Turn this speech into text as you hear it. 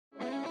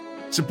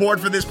Support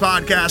for this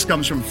podcast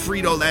comes from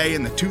Frito-Lay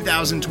and the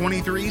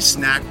 2023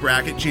 Snack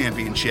Bracket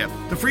Championship.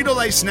 The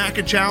Frito-Lay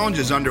Snack Challenge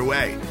is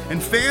underway,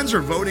 and fans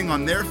are voting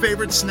on their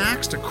favorite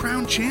snacks to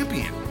crown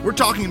champion. We're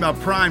talking about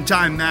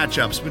prime-time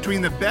matchups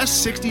between the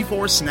best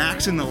 64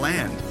 snacks in the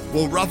land.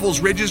 Will Ruffles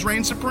Ridges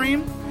reign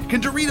supreme?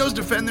 Can Doritos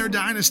defend their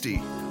dynasty?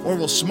 Or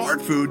will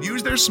Smart Food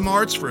use their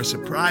smarts for a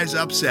surprise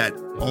upset?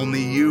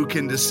 Only you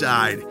can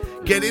decide.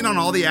 Get in on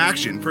all the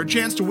action for a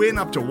chance to win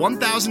up to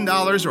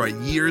 $1,000 or a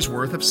year's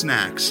worth of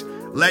snacks.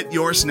 Let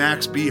your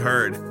snacks be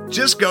heard.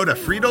 Just go to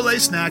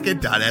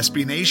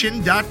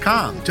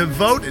fritolaysnacket.sbnation.com to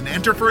vote and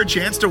enter for a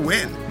chance to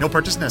win. No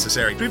purchase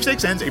necessary.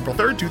 Sweepstakes ends April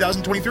 3rd,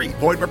 2023.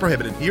 Void where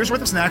prohibited. Year's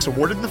worth of snacks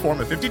awarded in the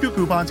form of 52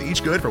 coupons,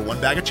 each good for one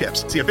bag of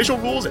chips. See official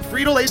rules at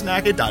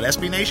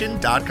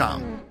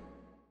fritolaysnacket.sbnation.com.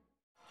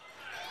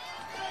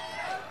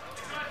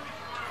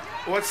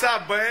 What's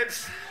up,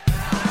 buds?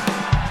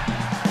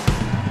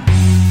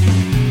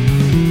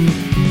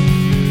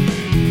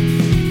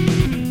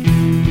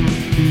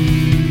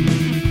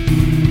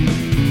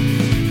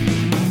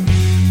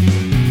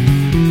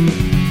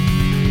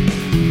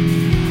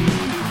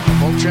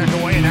 Check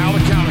away, now the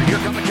counter. Here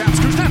come the Caps.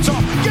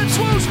 Kuznetsov gets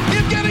loose.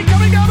 Evgeny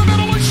coming down the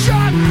middle, a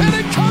shot, and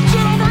it comes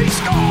it over. He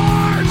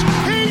scores!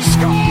 He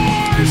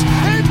scores!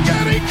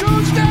 Evgeny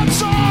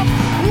Kuznetsov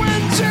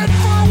wins it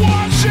for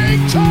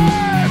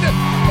Washington!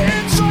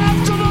 It's off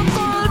to the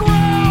third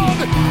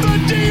round.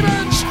 The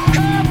Demons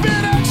have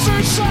been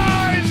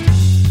exercised.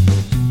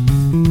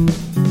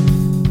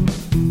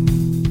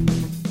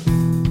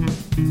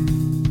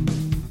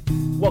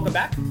 Welcome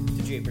back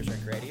to Japers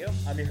Rink Radio.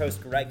 I'm your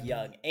host, Greg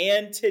Young,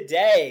 and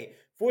today,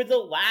 for the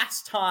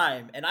last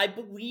time, and I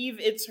believe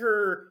it's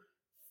her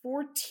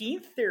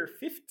 14th or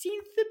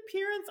 15th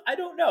appearance? I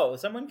don't know.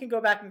 Someone can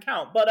go back and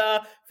count.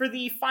 But for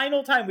the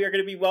final time, we are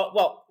going to be,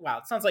 wow,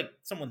 it sounds like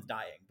someone's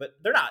dying, but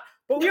they're not.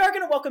 But we are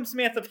going to welcome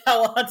Samantha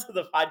Pell onto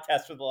the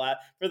podcast for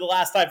the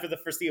last time for the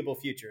foreseeable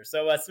future.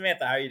 So,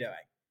 Samantha, how are you doing?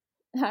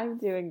 I'm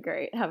doing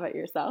great. How about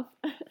yourself?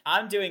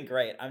 I'm doing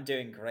great.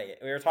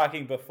 We were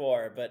talking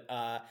before, but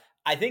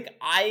I think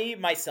I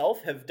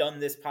myself have done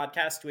this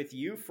podcast with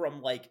you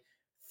from like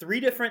 4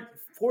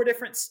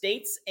 different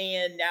states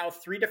and now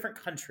 3 different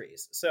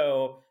countries.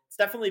 So it's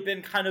definitely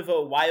been kind of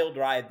a wild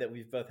ride that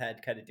we've both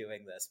had kind of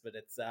doing this, but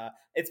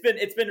it's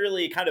been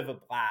really kind of a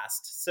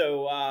blast.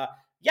 So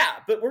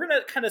but we're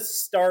gonna kind of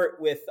start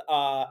with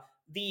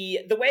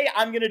the way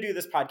I'm gonna do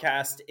this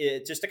podcast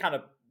is just to kind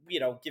of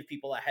give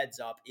people a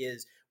heads up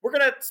is we're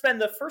going to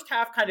spend the first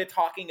half kind of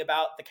talking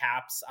about the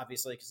Caps,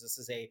 obviously, because this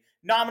is a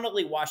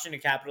nominally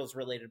Washington Capitals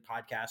related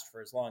podcast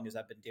for as long as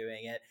I've been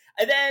doing it.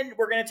 And then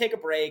we're going to take a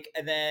break.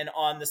 And then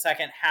on the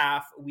second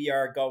half, we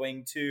are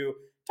going to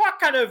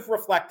kind of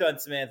reflect on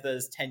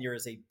Samantha's tenure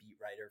as a beat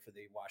writer for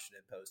the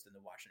Washington Post and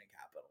the Washington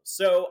Capitals.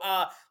 So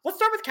let's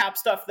start with Cap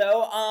stuff,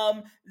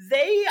 though.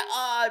 They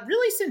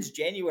really since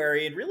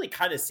January and really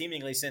kind of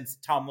seemingly since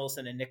Tom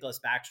Wilson and Nicholas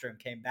Backstrom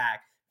came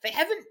back, they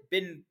haven't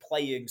been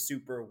playing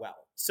super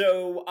well.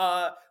 So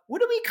what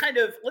do we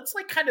let's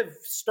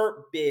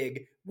start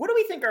big. What do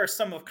we think are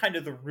some of kind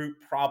of the root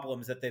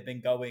problems that they've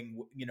been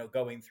going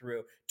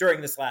through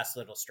during this last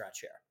little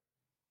stretch here?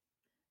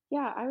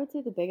 Yeah, I would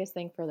say the biggest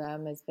thing for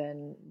them has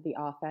been the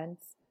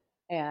offense.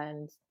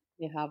 And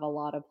they have a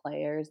lot of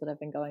players that have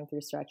been going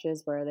through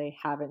stretches where they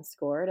haven't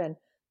scored. And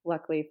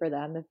luckily for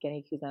them,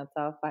 Evgeny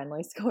Kuznetsov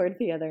finally scored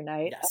the other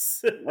night.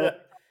 Yes. To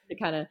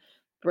kind of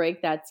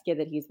break that skid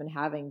that he's been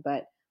having.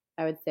 But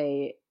I would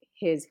say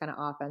his kind of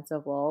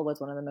offensive lull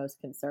was one of the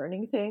most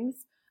concerning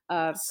things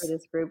for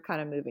this group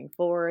kind of moving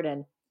forward.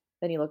 And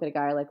then you look at a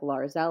guy like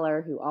Lars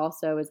Eller, who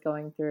also is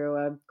going through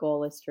a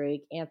goalless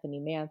streak. Anthony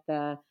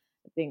Mantha,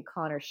 I think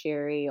Connor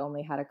Sherry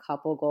only had a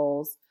couple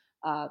goals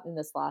in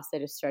this last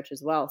stretch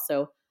as well.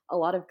 So a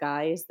lot of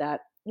guys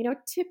that,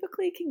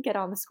 typically can get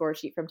on the score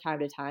sheet from time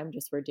to time,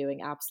 just were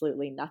doing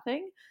absolutely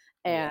nothing.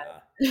 And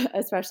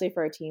especially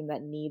for a team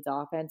that needs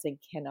offense and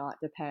cannot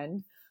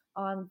depend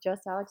on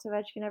just Alex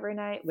Ovechkin every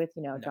night with,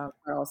 John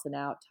Carlson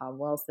out, Tom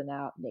Wilson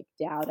out, Nick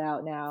Dowd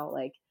out now.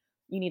 Like,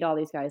 you need all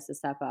these guys to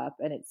step up.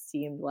 And it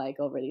seemed like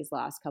over these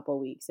last couple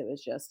of weeks, it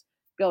was just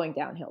going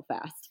downhill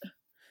fast.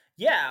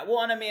 Yeah,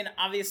 well, and I mean,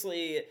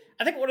 obviously,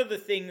 I think one of the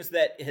things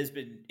that has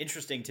been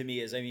interesting to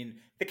me is,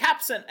 the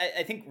Caps,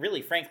 I think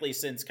really frankly,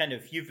 since kind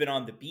of you've been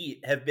on the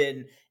beat, have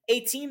been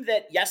a team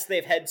that, yes,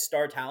 they've had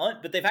star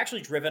talent, but they've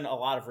actually driven a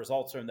lot of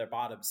results from their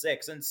bottom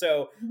 6. And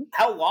so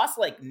how loss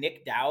like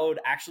Nick Dowd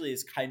actually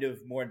is kind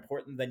of more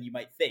important than you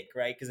might think,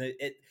 right? Because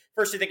it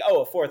first you think, a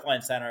 4th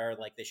line center,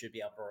 like they should be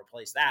able to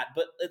replace that.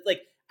 But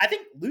I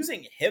think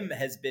losing him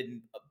has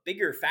been a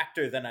bigger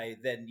factor than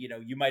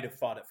you might have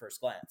thought at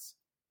first glance.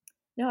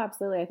 No,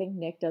 absolutely. I think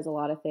Nick does a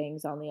lot of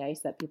things on the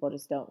ice that people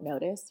just don't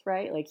notice,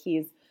 right? Like,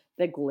 he's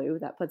the glue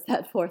that puts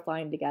that 4th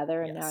line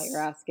together. And now you're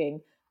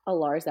asking a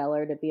Lars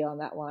Eller to be on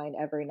that line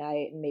every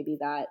night. And maybe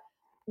that,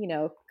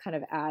 kind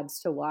of adds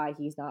to why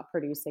he's not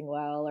producing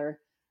well, or,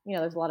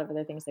 there's a lot of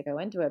other things that go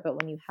into it.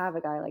 But when you have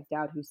a guy like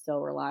Dowd who's so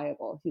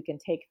reliable, who can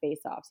take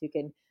faceoffs, who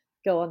can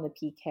go on the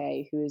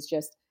PK, who is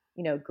just,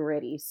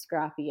 gritty,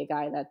 scrappy, a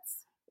guy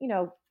that's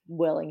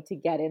willing to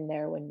get in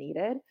there when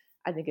needed,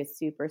 I think is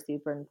super,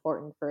 super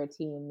important for a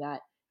team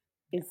that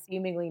is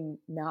seemingly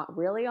not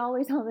really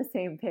always on the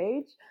same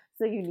page.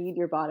 So you need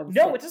your bottom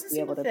No, six it doesn't to be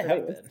seem able like to they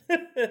have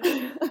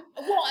produce. been.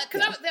 Well,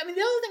 because Yeah. I mean,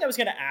 the other thing I was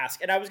going to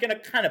ask, and I was going to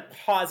kind of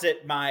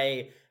posit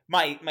my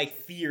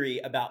theory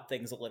about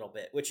things a little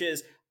bit, which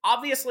is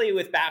obviously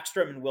with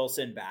Backstrom and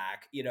Wilson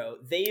back,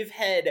 they've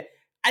had,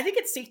 I think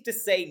it's safe to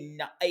say,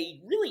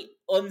 a really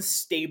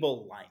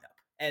unstable lineup.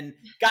 And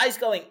guys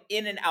going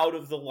in and out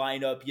of the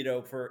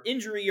lineup, for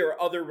injury or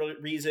other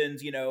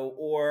reasons,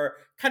 or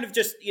kind of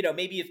just,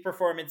 maybe it's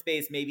performance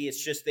based, maybe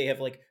it's just they have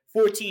like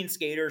 14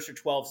 skaters for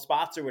 12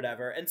 spots or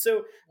whatever. And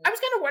so I was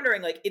kind of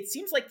wondering, like, it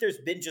seems like there's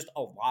been just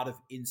a lot of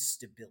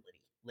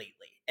instability lately.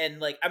 And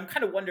like, I'm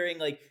kind of wondering,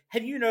 like,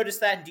 have you noticed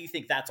that? And do you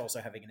think that's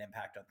also having an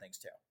impact on things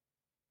too?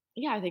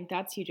 Yeah, I think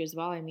that's huge as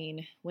well. I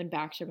mean, when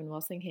Backstrom and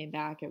Wilson came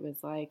back, it was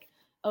like,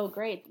 oh,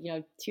 great.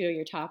 Two of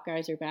your top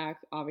guys are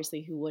back.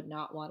 Obviously, who would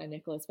not want a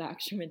Nicholas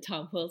Backstrom and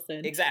Tom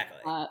Wilson Exactly.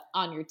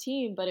 on your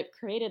team? But it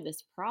created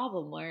this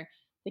problem where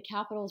the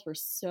Capitals were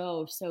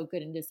so, so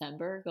good in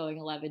December, going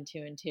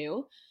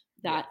 11-2-2,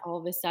 that all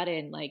of a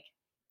sudden, like,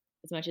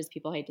 as much as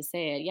people hate to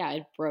say it,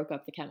 it broke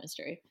up the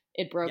chemistry.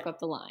 It broke up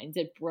the lines.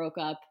 It broke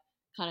up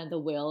kind of the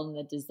will and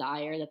the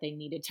desire that they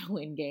needed to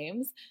win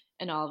games.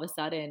 And all of a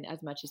sudden,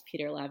 as much as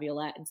Peter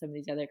Laviolette and some of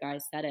these other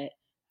guys said it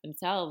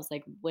themselves,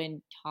 like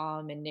when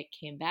Tom and Nick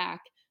came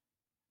back,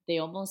 they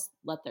almost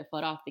let their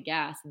foot off the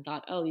gas and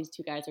thought, oh, these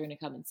two guys are going to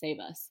come and save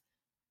us.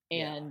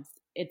 And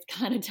it's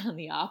kind of done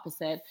the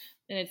opposite.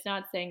 And it's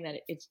not saying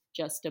that it's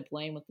just to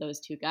blame with those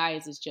two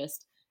guys. It's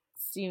just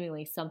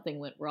seemingly something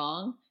went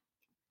wrong.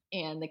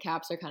 And the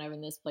Caps are kind of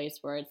in this place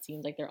where it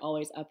seems like they're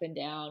always up and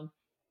down.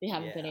 They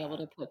haven't been able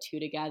to put two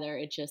together.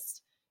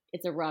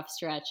 It's a rough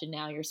stretch. And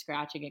now you're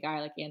scratching a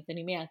guy like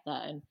Anthony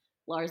Mantha and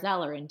Lars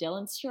Eller and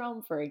Dylan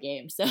Strome for a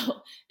game. So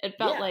it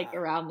felt like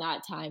around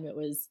that time it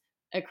was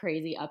a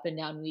crazy up and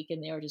down week,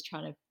 and they were just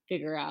trying to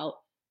figure out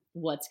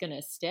what's going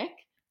to stick.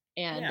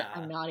 And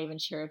I'm not even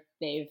sure if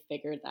they've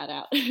figured that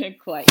out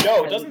quite yet.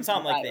 No, it doesn't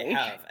sound like they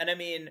have. And I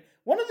mean,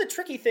 one of the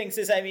tricky things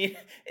is, I mean,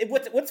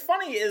 what's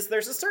funny is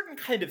there's a certain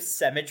kind of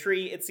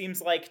symmetry, it seems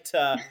like,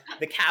 to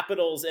the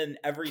Capitals in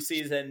every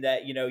season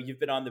that, you've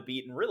been on the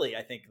beat, and really,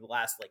 I think the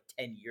last like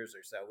 10 years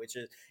or so, which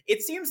is,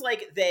 it seems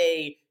like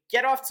they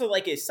get off to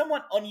like a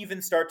somewhat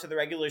uneven start to the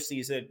regular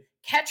season,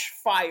 catch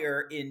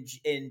fire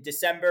in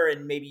December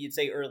and maybe you'd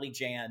say early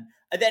Jan,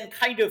 and then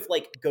kind of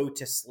like go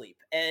to sleep.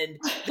 And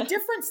the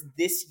difference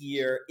this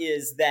year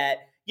is that,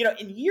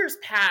 in years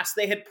past,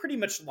 they had pretty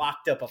much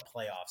locked up a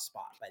playoff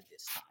spot by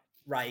this time,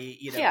 right?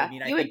 You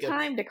had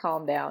time to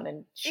calm down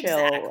and chill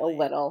a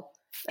little.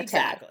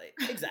 Exactly.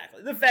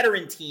 The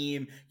veteran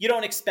team, you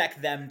don't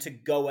expect them to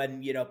go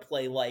and,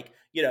 play like,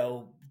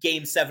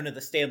 Game 7 of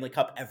the Stanley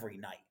Cup every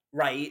night.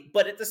 Right.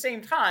 But at the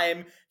same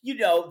time,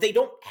 they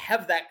don't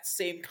have that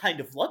same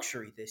kind of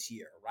luxury this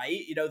year.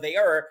 Right. They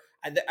are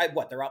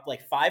they're up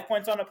like 5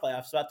 points on a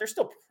playoff spot. They're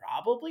still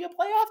probably a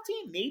playoff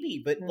team,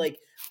 maybe. But like,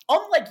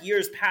 unlike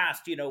years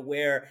past,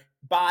 where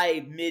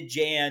by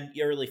mid-Jan,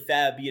 early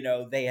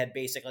Feb, they had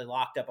basically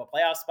locked up a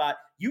playoff spot.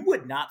 You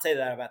would not say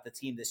that about the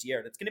team this year.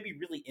 It's going to be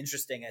really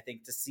interesting, I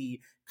think, to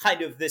see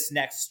kind of this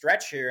next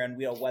stretch here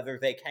and, whether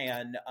they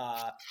can,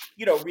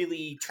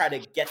 really try to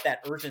get that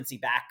urgency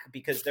back,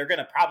 because they're going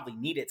to probably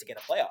need it to get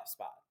a playoff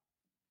spot.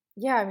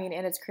 Yeah, I mean,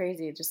 and it's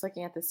crazy. Just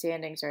looking at the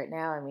standings right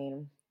now, I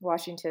mean,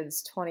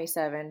 Washington's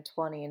 27,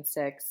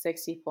 20-6,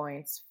 60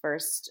 points,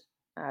 first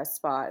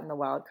spot in the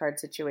wild card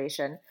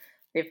situation.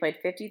 They've played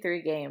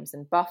 53 games,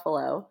 and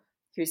Buffalo,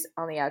 who's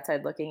on the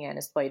outside looking in,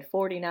 has played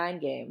 49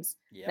 games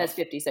and has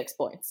 56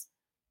 points.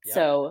 Yep.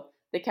 So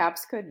the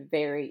Caps could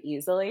very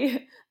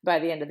easily, by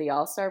the end of the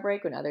All-Star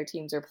break, when other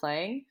teams are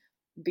playing,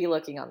 be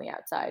looking on the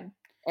outside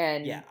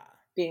and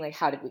being like,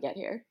 how did we get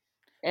here?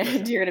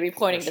 And you're going to be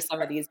pointing to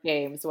some of these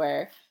games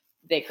where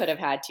they could have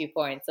had 2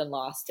 points and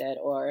lost it,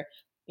 or,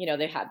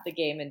 they had the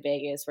game in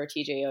Vegas where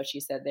TJ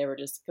Oshie said they were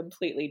just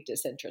completely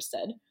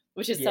disinterested,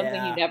 which is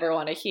something you never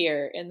want to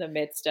hear in the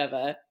midst of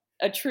a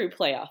true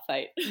playoff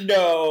fight.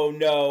 No.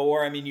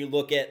 Or, I mean, you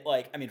look at,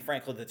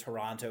 frankly, the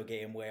Toronto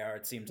game, where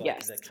it seems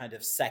like the kind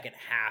of second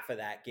half of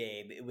that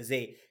game, it was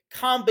a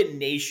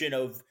combination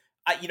of,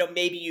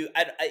 maybe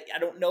I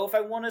don't know if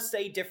I want to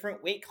say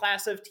different weight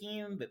class of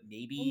team, but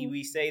maybe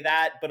we say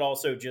that, but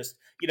also just,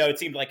 it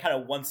seemed like kind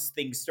of once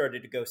things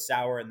started to go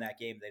sour in that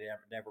game, they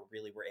never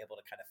really were able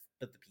to kind of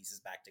put the pieces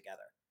back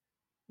together.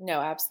 No,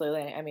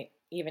 absolutely. I mean,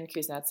 even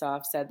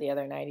Kuznetsov said the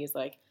other night, he's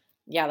like,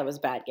 yeah, that was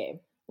a bad game.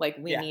 Like,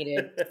 we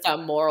needed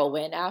some moral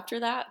win after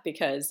that,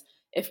 because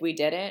if we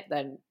didn't,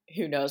 then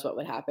who knows what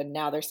would happen.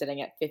 Now they're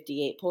sitting at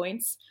 58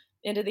 points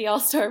into the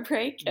All-Star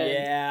break.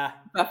 And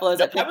Buffalo's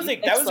at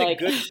 56. That was a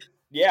good.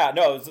 Yeah,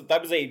 no,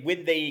 that was a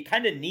win they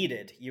kind of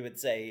needed, you would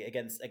say,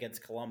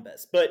 against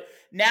Columbus. But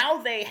now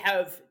they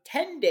have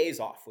 10 days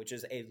off, which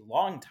is a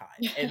long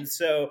time. And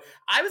so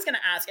I was going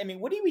to ask, I mean,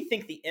 what do we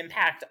think the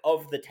impact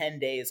of the 10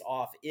 days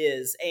off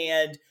is?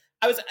 And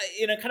I was,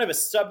 kind of a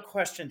sub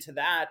question to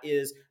that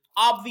is,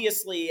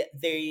 obviously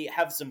they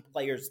have some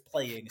players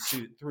playing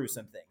through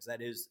some things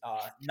that is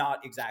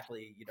not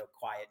exactly,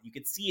 quiet. You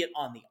could see it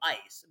on the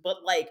ice,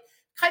 but like,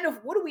 kind of,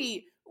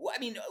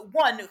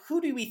 one,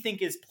 who do we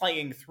think is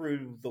playing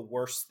through the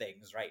worst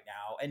things right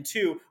now? And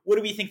two, what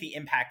do we think the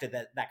impact of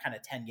that kind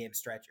of 10-game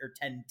stretch or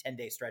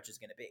 10-day stretch is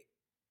going to be?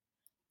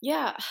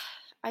 Yeah,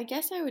 I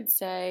guess I would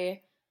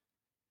say,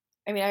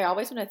 I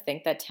always want to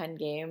think that 10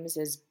 games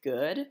is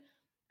good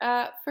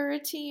for a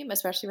team,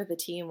 especially with a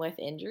team with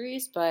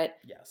injuries. But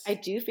yes, I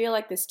do feel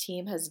like this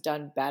team has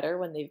done better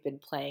when they've been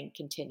playing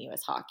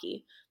continuous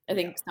hockey. I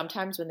think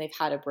sometimes when they've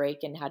had a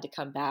break and had to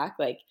come back,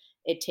 like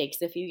it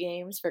takes a few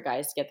games for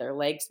guys to get their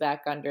legs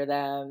back under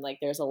them. Like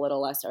there's a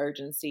little less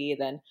urgency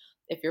than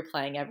if you're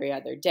playing every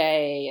other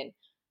day. And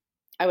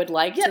I would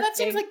like to that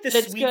seems like the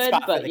it's sweet good,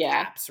 spot for but the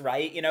yeah. Caps,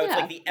 right? It's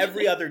like the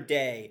every other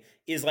day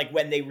is like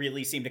when they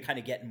really seem to kind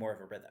of get in more of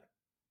a rhythm.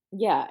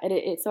 Yeah,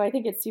 so I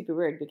think it's super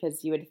weird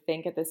because you would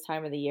think at this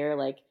time of the year,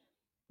 like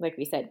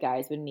we said,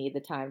 guys would need the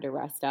time to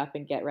rest up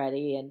and get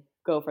ready and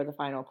go for the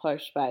final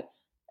push. But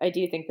I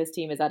do think this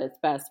team is at its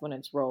best when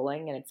it's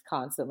rolling and it's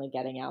constantly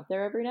getting out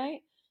there every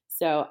night.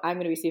 So I'm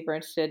going to be super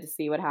interested to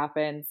see what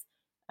happens.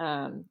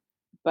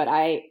 But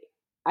I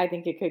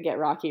think it could get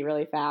rocky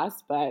really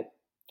fast, but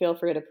feel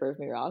free to prove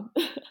me wrong.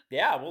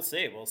 Yeah, we'll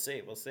see.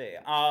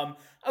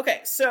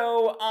 Okay,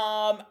 so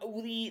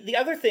the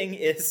other thing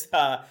is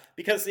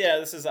because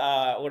this is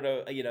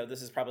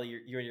this is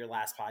probably your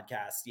last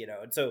podcast,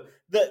 and so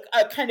the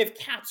kind of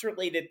Caps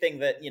related thing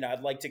that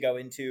I'd like to go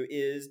into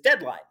is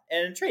deadline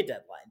and trade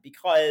deadline,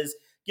 because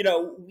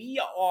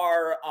we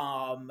are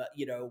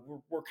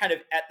we're kind of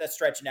at the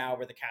stretch now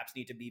where the Caps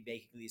need to be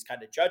making these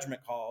kind of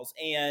judgment calls,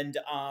 and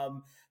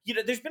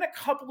there's been a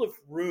couple of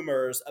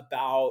rumors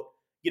about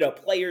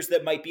players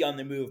that might be on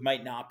the move,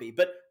 might not be.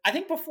 But I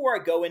think before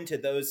I go into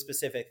those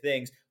specific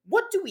things,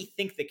 what do we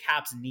think the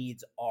Caps'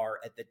 needs are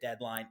at the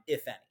deadline,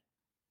 if any?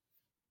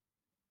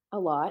 A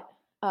lot.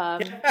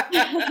 Not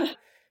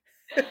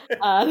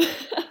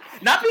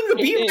being the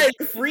beat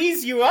writer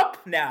frees you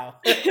up now.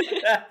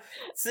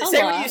 Say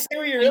what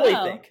you really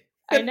think.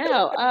 I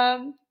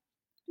know.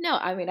 No,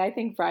 I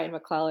think Brian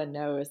McClellan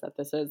knows that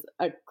this is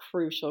a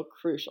crucial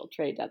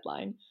trade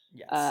deadline.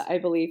 Yes. I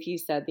believe he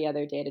said the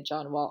other day to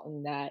John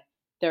Walton that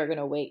they're going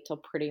to wait till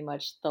pretty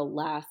much the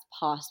last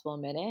possible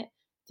minute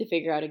to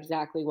figure out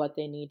exactly what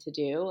they need to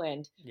do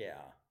and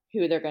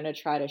who they're going to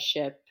try to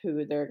ship,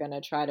 who they're going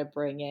to try to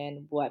bring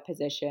in, what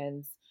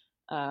positions.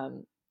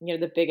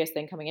 The biggest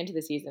thing coming into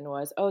the season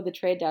was, the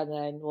trade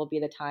deadline will be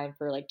the time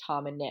for like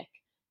Tom and Nick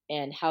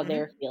and how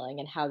they're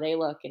feeling and how they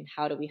look and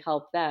how do we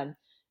help them.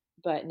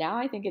 But now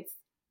I think it's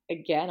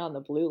again on the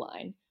blue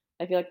line.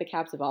 I feel like the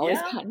Caps have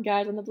always gotten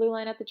guys on the blue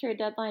line at the trade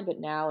deadline, but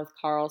now with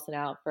Carlson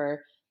out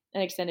for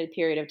an extended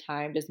period of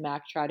time, does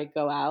Mac try to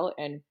go out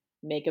and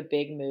make a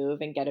big move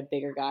and get a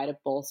bigger guy to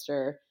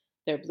bolster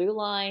their blue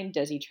line?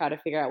 Does he try to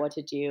figure out what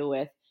to do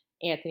with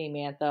Anthony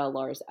Mantha,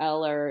 Lars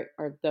Eller?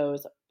 Are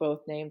those both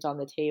names on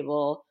the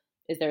table?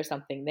 Is there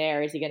something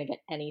there? Is he going to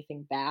get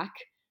anything back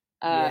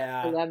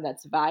for them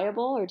that's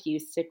viable, or do you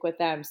stick with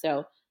them?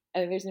 So I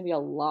think there's going to be a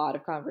lot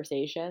of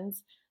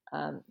conversations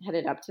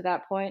headed up to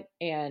that point.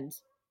 And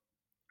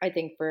I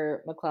think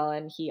for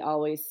McClellan, he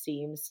always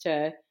seems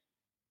to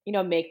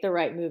make the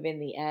right move in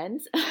the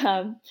end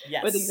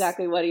with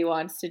exactly what he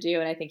wants to do.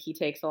 And I think he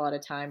takes a lot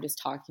of time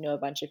just talking to a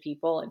bunch of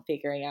people and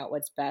figuring out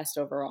what's best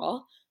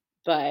overall.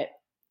 But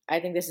I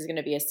think this is going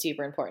to be a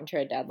super important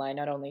trade deadline,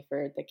 not only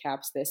for the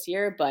Caps this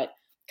year, but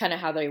kind of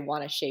how they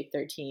want to shape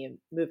their team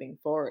moving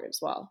forward as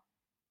well.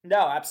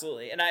 No,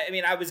 absolutely. And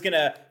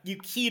you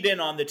keyed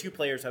in on the two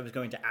players I was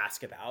going to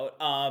ask about.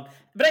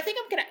 But I think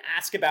I'm going to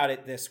ask about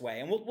it this way,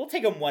 and we'll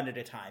take them one at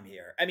a time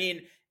here.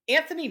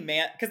 Anthony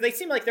Mantha, because they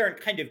seem like they're in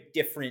kind of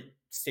different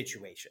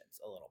situations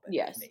a little bit.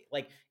 Yes. To me.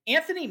 Like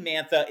Anthony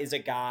Mantha is a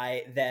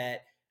guy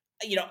that,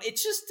 it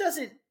just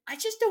doesn't, I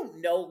just don't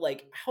know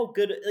like how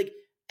good, like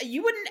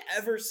you wouldn't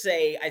ever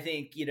say, I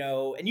think,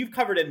 and you've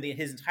covered him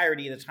his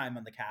entirety of the time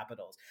on the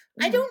Capitals.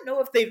 I don't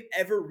know if they've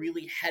ever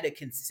really had a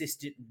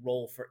consistent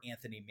role for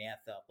Anthony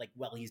Mantha, like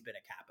while he's been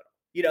a Capital.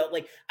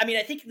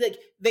 I think like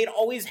they'd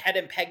always had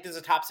him pegged as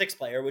a top 6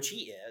 player, which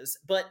he is,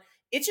 but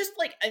it's just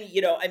like,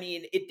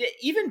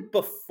 even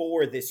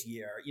before this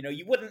year,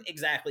 you wouldn't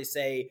exactly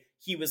say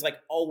he was like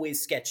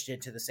always sketched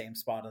into the same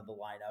spot in the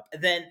lineup.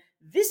 And then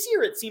this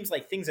year, it seems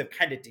like things have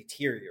kind of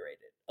deteriorated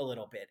a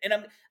little bit. And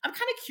I'm kind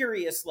of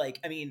curious,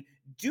 like, I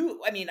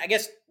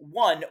guess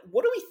one,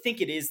 what do we think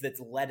it is that's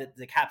led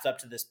the Caps up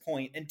to this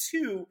point? And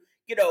two,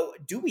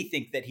 do we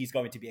think that he's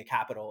going to be a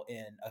Capital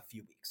in a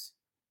few weeks?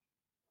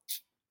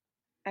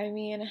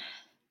 Anthony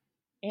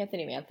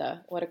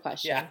Mantha, what a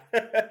question. Yeah.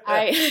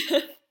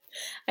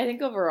 I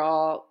think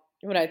overall,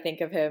 when I think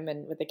of him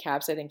and with the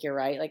Caps, I think you're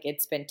right. Like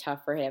it's been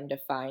tough for him to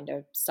find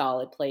a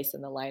solid place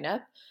in the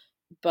lineup,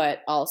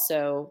 but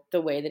also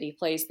the way that he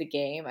plays the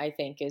game, I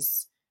think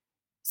is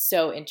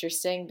so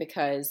interesting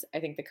because I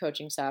think the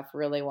coaching staff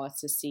really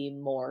wants to see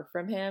more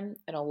from him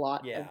in a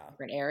lot of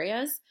different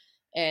areas.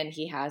 And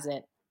he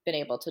hasn't been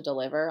able to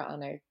deliver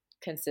on a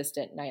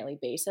consistent nightly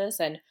basis.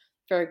 And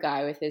for a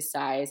guy with his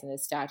size and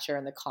his stature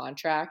and the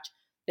contract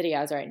that he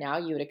has right now,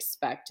 you would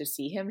expect to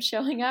see him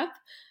showing up,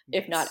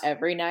 if not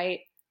every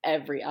night,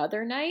 every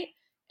other night.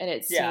 And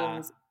it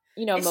seems,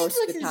 It most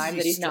seems of the time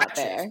that he's not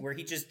there. Where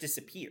he just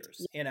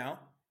disappears,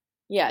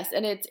 Yes,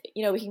 and it's,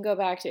 we can go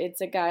back to,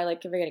 it's a guy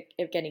like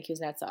Evgeny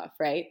Kuznetsov,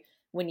 right?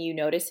 When you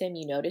notice him,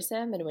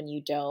 and when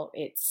you don't,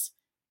 it's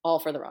all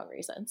for the wrong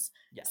reasons.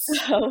 Yes.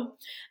 So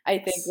I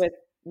think with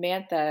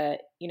Mantha,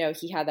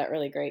 he had that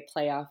really great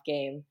playoff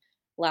game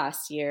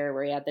last year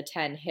where he had the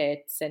 10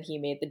 hits and he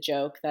made the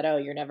joke that, oh,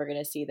 you're never going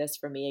to see this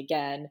from me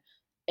again.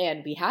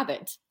 And we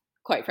haven't,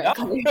 quite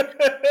frankly.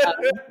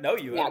 No,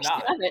 you have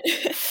not.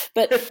 Haven't.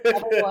 But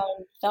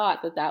everyone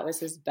thought that was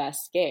his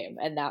best game.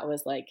 And that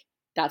was like,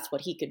 that's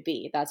what he could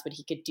be. That's what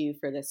he could do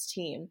for this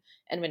team.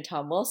 And when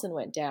Tom Wilson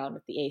went down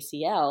with the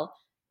ACL,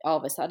 all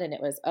of a sudden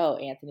it was, oh,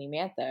 Anthony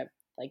Mantha,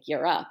 like,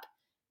 you're up.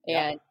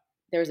 And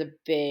there was a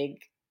big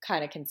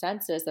kind of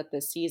consensus that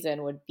this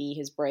season would be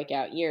his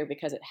breakout year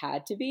because it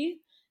had to be.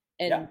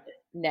 And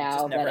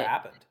now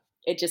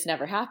it just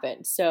never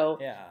happened. So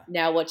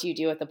now what do you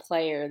do with a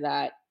player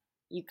that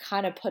you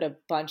kind of put a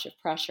bunch of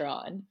pressure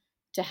on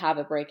to have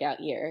a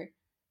breakout year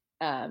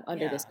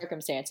under the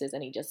circumstances,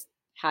 and he just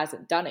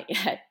hasn't done it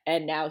yet.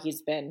 And now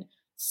he's been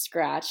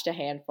scratched a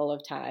handful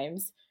of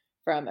times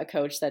from a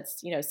coach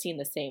that's, seen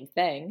the same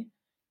thing.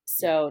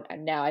 So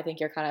now I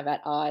think you're kind of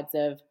at odds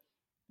of,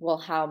 well,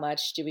 how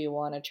much do we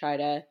want to try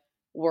to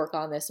work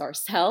on this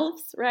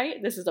ourselves, right?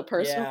 This is a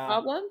personal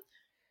problem.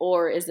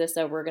 Or is this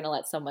we're going to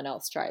let someone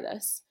else try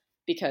this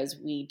because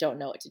we don't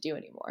know what to do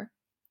anymore?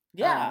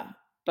 Yeah.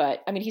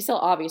 But I mean, he's still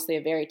obviously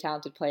a very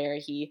talented player.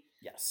 He,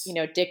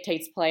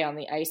 dictates play on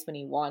the ice when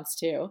he wants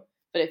to,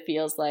 but it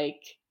feels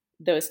like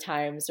those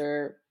times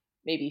are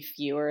maybe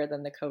fewer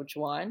than the coach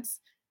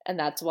wants. And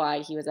that's why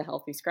he was a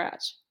healthy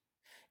scratch.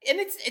 And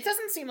it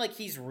doesn't seem like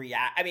he's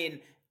I mean,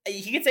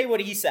 he can say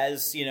what he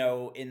says,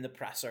 in the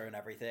presser and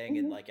everything.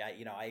 And like,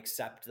 I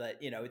accept that,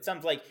 it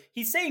sounds like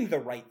he's saying the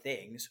right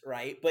things,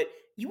 right? But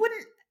you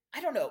wouldn't,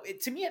 I don't know.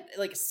 To me,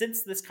 like,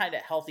 since this kind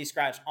of healthy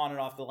scratch on and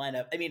off the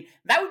lineup, I mean,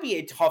 that would be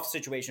a tough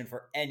situation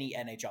for any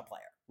NHL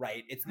player,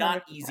 right? It's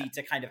not 100%. Easy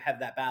to kind of have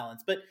that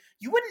balance, but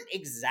you wouldn't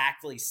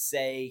exactly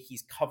say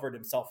he's covered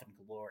himself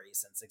in glory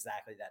since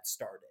exactly that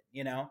started,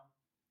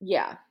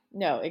 Yeah,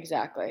 no,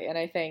 exactly. And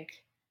I think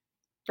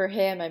for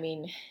him, I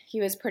mean,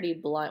 he was pretty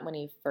blunt when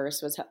he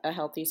first was a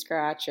healthy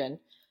scratch, and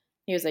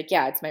he was like,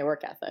 yeah, it's my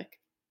work ethic.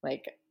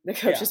 Like, the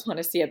coaches want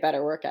to see a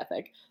better work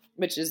ethic,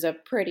 which is a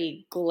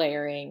pretty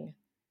glaring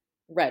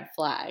red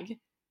flag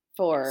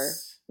for,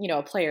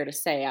 a player to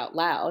say out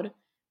loud.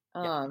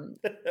 So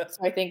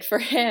I think for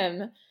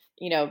him,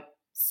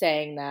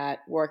 saying that,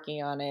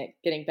 working on it,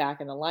 getting back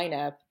in the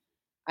lineup,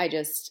 I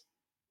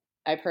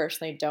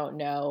personally don't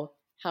know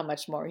how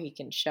much more he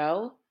can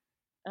show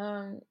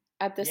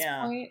at this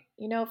point,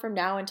 from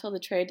now until the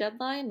trade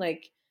deadline.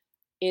 Like,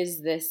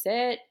 is this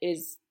it?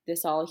 Is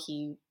this all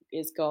he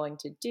is going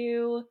to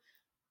do?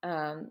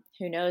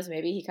 Who knows?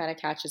 Maybe he kind of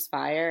catches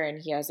fire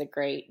and he has a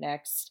great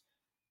next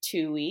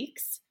 2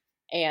 weeks,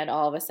 and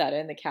all of a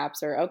sudden the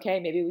Caps are okay.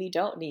 Maybe we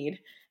don't need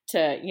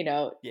to,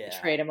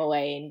 trade him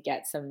away and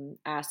get some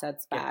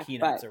assets back. Get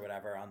peanuts or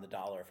whatever on the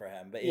dollar for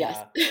him. But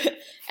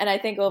and I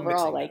think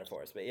overall, like,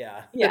 metaphors, but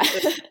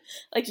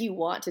like, you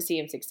want to see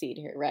him succeed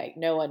here, right?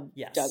 No one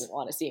doesn't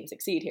want to see him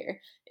succeed here.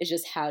 It's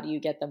just, how do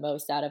you get the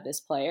most out of this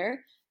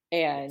player?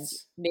 And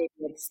maybe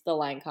it's the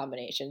line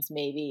combinations.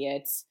 Maybe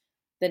it's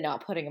the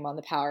not putting him on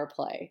the power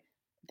play.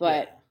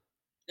 But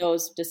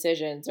those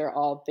decisions are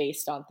all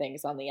based on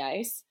things on the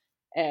ice.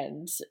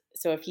 And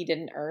so if he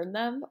didn't earn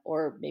them,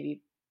 or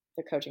maybe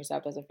the coaching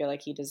staff doesn't feel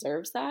like he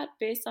deserves that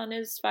based on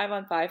his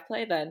 5-on-5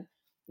 play, then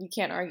you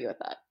can't argue with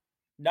that.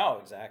 No,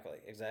 exactly.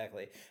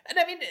 And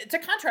I mean, to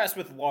contrast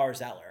with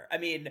Lars Eller, I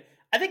mean,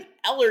 I think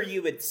Eller,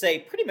 you would say,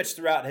 pretty much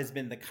throughout has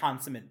been the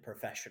consummate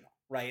professional,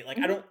 right? Like,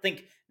 I don't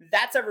think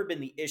that's ever been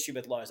the issue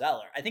with Lars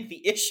Eller. I think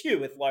the issue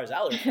with Lars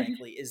Eller,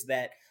 frankly, is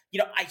that,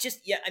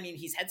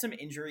 he's had some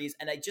injuries,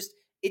 and it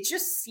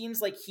just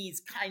seems like he's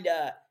kind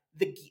of,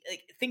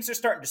 things are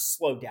starting to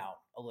slow down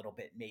a little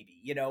bit,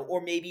 maybe,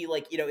 or maybe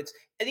I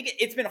think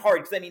it's been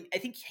hard because, I mean, I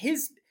think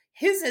his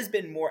has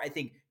been more, I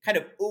think, kind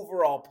of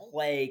overall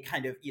play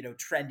kind of,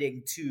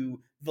 trending to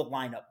the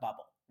lineup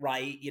bubble,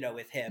 right?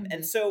 With him.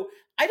 And so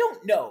I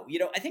don't know,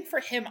 I think for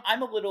him,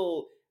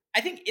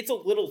 I think it's a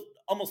little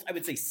almost, I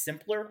would say,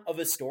 simpler of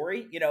a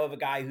story, of a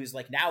guy who's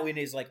like now in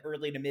his like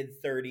early to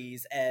mid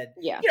 30s. And,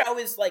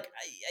 is like,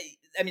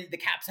 I mean, the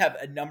Caps have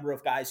a number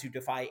of guys who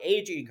defy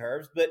aging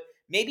curves, but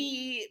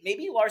maybe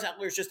Lars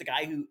Eller is just a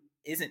guy who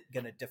isn't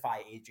going to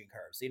defy aging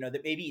curves,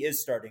 that maybe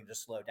is starting to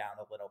slow down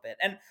a little bit.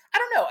 And I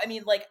don't know. I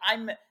mean, like,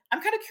 I'm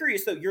kind of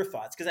curious, though, your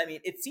thoughts, because I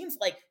mean, it seems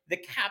like the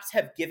Caps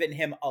have given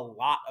him a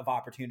lot of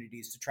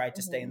opportunities to try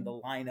to stay in the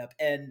lineup.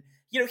 And,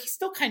 he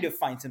still kind of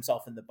finds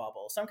himself in the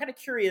bubble. So I'm kind of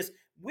curious,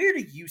 where do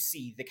you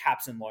see the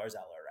Caps and Lars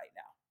Eller right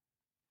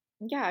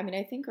now? Yeah, I mean,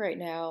 I think right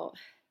now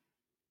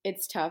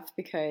it's tough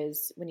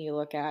because when you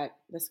look at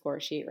the score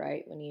sheet,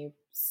 right, when you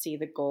see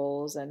the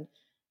goals and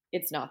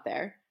it's not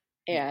there.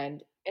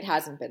 And it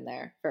hasn't been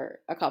there for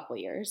a couple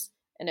years.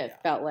 And it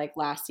felt like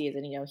last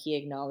season, he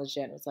acknowledged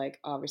it and was like,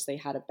 obviously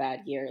had a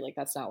bad year. Like,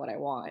 that's not what I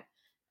want.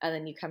 And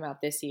then you come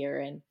out this year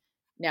and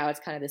now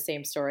it's kind of the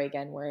same story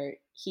again, where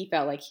he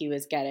felt like he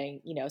was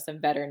getting, some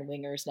veteran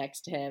wingers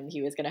next to him.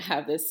 He was going to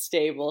have this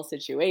stable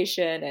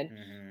situation. And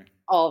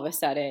all of a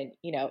sudden,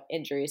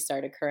 injuries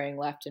start occurring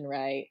left and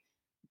right.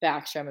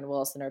 Backstrom and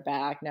Wilson are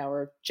back. Now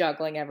we're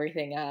juggling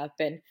everything up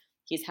and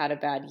he's had a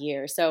bad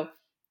year. So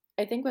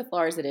I think with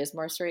Lars, it is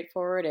more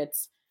straightforward.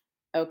 It's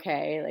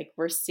okay. Like,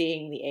 we're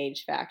seeing the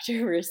age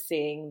factor. We're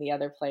seeing the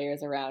other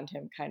players around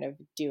him kind of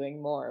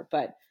doing more,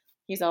 but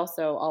he's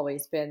also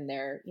always been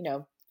their,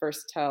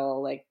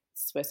 versatile, like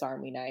Swiss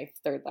Army knife,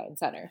 third line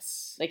center.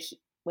 Like,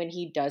 when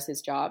he does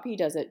his job, he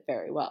does it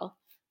very well.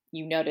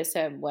 You notice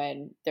him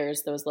when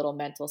there's those little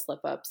mental slip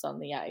ups on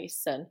the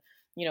ice and,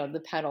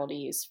 the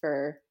penalties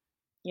for,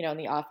 in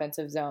the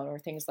offensive zone or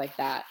things like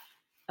that.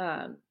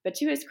 But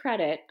to his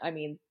credit, I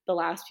mean, the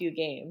last few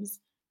games,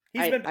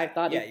 I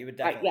thought, you would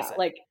definitely say.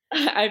 Like,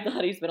 I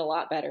thought he's been a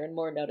lot better and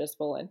more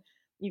noticeable. And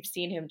you've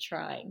seen him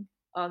trying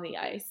on the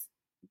ice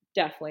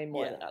definitely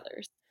more than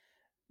others.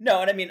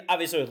 No, and I mean,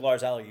 obviously with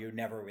Lars Eller, you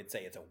never would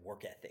say it's a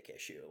work ethic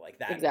issue. Like,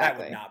 that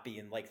Exactly. That would not be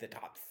in, like, the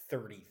top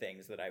 30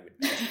 things that I would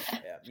do for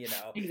him,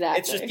 Exactly.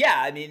 It's just,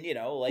 I mean,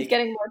 like... He's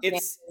getting more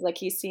chances. Like,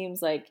 he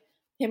seems like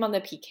him on the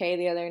PK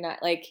the other night.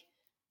 Like,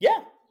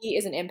 he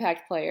is an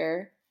impact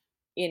player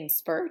in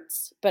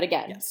spurts. But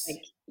again,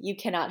 like, you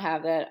cannot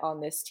have that on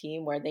this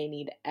team where they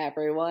need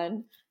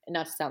everyone. And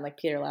not to sound like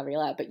Peter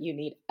Laviolette, but you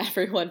need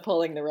everyone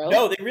pulling the rope.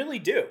 No, they really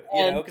do.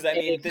 Because, I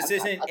mean, this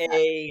isn't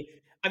a...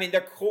 I mean,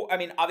 they're cool. I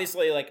mean,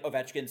 obviously, like,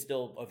 Ovechkin's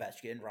still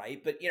Ovechkin,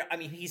 right? But, I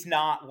mean, he's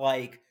not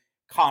like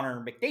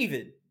Connor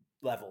McDavid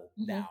level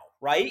now,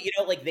 right?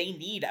 Like, they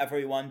need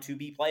everyone to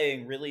be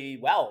playing really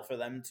well for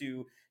them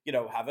to,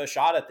 have a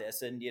shot at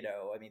this. And,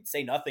 I mean,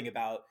 say nothing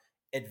about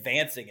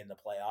advancing in the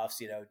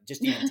playoffs,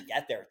 just even to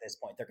get there at this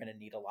point, they're going to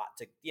need a lot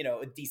to,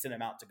 a decent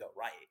amount to go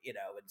right, and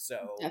so,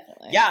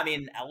 Definitely. I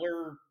mean,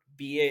 Eller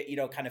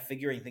kind of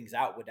figuring things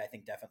out would, I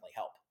think, definitely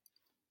help.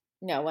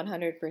 No,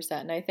 100%.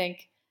 And I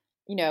think,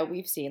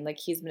 we've seen, like,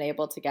 he's been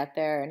able to get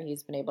there and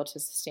he's been able to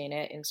sustain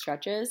it in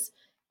stretches.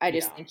 I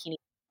just think he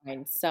needs to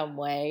find some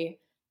way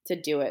to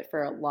do it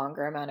for a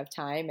longer amount of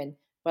time. And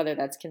whether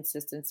that's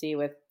consistency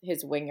with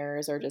his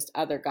wingers or just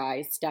other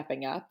guys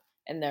stepping up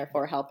and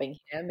therefore helping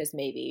him is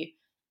maybe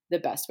the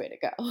best way to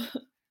go.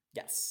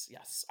 Yes.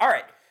 All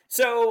right.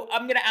 So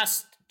I'm going to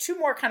ask two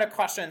more kind of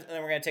questions and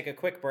then we're going to take a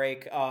quick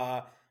break.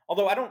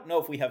 Although I don't know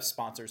if we have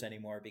sponsors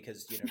anymore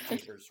because,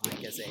 Japers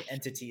Rink as an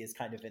entity is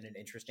kind of in an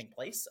interesting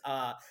place.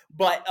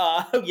 But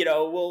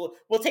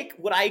we'll take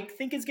what I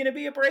think is going to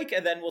be a break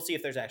and then we'll see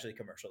if there's actually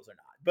commercials or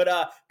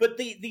not. But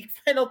the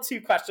final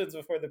two questions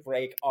before the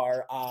break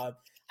are, I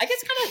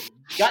guess, kind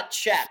of gut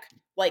check.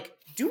 Like,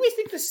 do we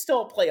think this is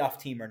still a playoff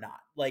team or not?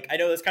 Like, I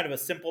know that's kind of a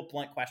simple,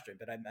 blunt question,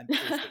 but I'm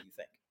curious what you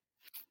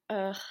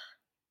think.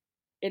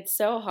 It's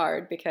so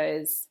hard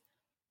because,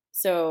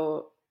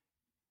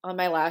 on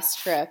my last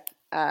trip,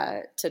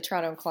 to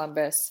Toronto and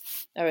Columbus,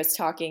 I was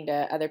talking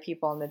to other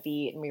people on the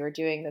beat and we were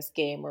doing this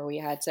game where we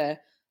had to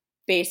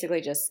basically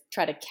just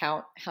try to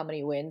count how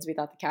many wins we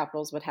thought the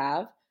Capitals would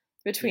have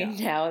between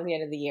now and the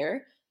end of the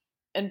year.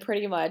 And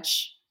pretty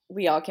much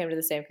we all came to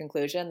the same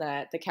conclusion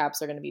that the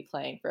Caps are going to be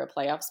playing for a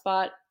playoff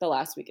spot the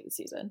last week of the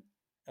season.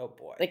 Oh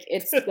boy. Like,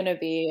 it's going to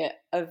be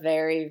a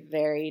very,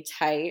 very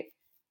tight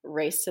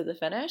race to the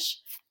finish.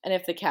 And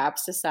if the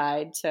Caps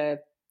decide to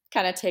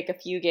kind of take a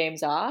few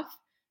games off,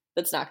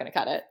 that's not going to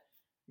cut it.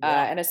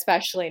 And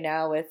especially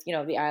now with,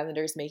 the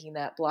Islanders making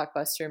that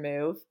blockbuster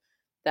move,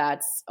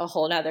 that's a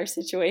whole nother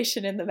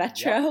situation in the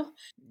Metro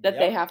that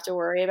they have to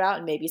worry about.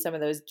 And maybe some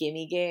of those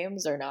gimme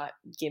games are not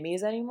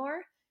gimmies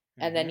anymore.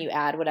 And then you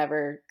add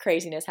whatever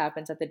craziness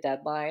happens at the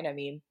deadline. I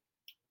mean,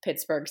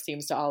 Pittsburgh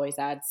seems to always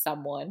add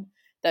someone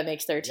that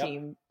makes their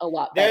team a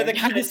lot better. They're the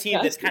kind of team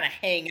that's kind of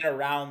hanging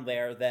around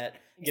there that,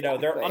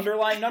 their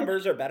underlying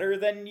numbers are better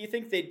than you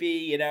think they'd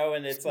be,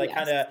 and it's like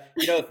kind of,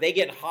 if they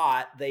get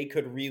hot, they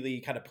could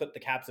really kind of put the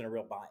Caps in a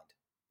real bind.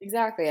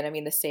 Exactly. And I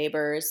mean, the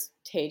Sabres,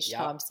 Tage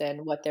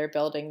Thompson, what they're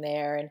building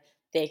there, and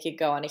they could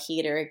go on a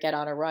heater, get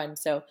on a run.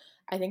 So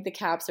I think the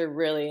Caps are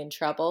really in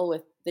trouble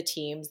with the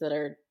teams that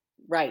are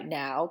right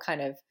now kind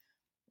of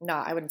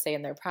not, I wouldn't say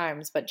in their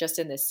primes, but just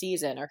in this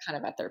season are kind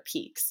of at their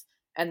peaks.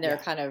 And they're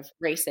kind of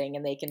racing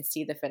and they can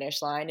see the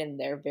finish line and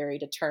they're very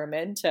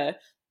determined to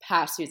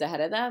pass who's ahead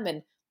of them.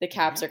 And the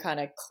Caps are kind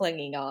of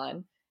clinging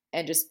on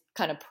and just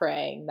kind of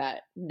praying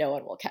that no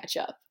one will catch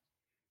up.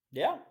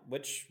 Yeah,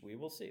 which we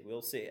will see.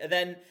 We'll see. And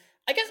then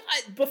I guess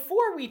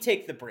before we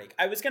take the break,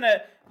 I was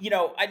gonna,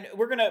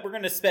 we're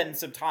gonna spend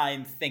some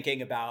time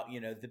thinking about,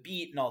 the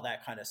beat and all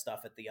that kind of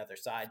stuff at the other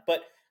side.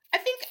 But I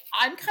think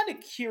I'm kind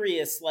of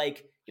curious,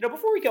 like,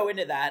 before we go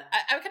into that,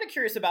 I'm kind of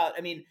curious about,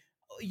 I mean,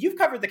 you've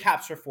covered the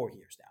Caps for 4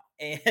 years now.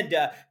 And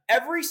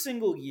every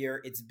single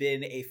year it's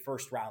been a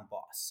first round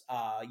loss,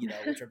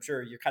 which I'm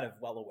sure you're kind of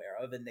well aware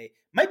of. And they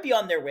might be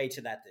on their way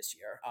to that this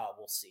year.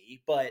 We'll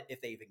see, but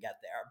if they even get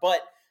there.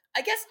 But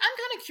I guess I'm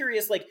kind of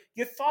curious, like,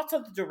 your thoughts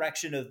on the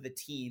direction of the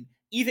team,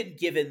 even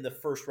given the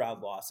first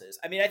round losses.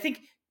 I mean, I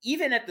think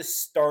even at the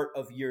start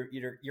of your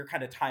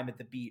kind of time at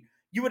the beat,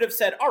 you would have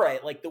said, all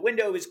right, like the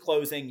window is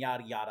closing,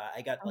 yada yada.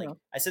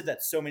 I said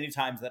that so many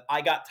times that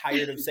I got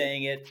tired of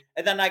saying it,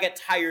 and then I got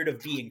tired of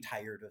being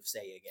tired of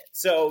saying it.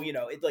 So,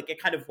 it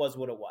kind of was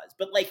what it was.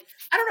 But like,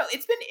 I don't know,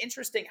 it's been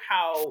interesting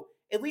how,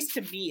 at least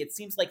to me, it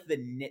seems like the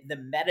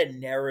meta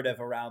narrative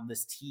around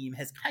this team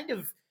has kind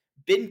of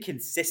been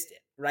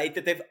consistent, right?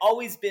 That they've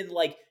always been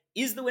like,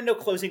 is the window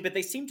closing? But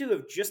they seem to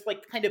have just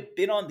like kind of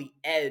been on the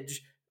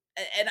edge.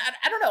 And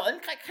I don't know.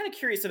 I'm kind of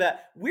curious about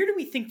where do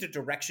we think the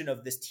direction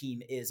of this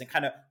team is, and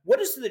kind of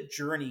what is the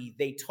journey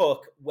they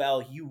took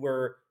while you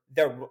were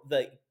there,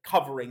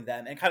 covering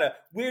them, and kind of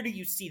where do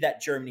you see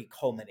that journey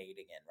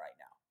culminating in right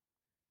now?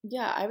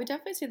 Yeah, I would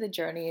definitely say the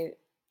journey,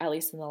 at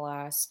least in the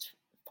last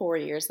 4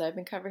 years that I've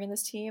been covering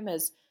this team,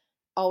 has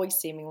always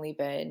seemingly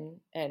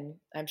been, and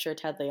I'm sure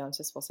Ted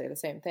Leonsis will say the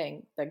same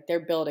thing, like they're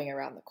building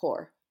around the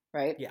core,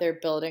 right? Yeah. They're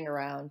building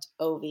around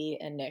Ovi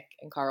and Nick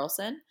and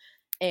Carlson,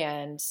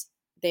 and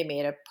they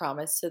made a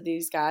promise to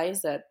these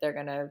guys that they're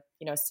going to,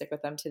 stick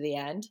with them to the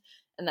end.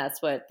 And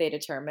that's what they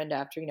determined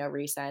after,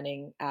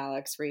 re-signing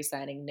Alex,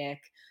 re-signing Nick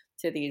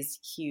to these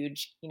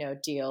huge,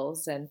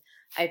 deals. And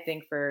I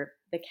think for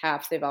the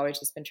Caps, they've always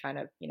just been trying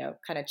to,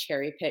 kind of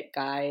cherry pick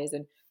guys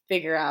and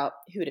figure out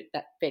who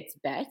that fits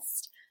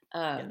best.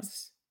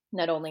 Yes.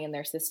 Not only in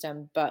their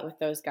system, but with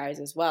those guys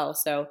as well.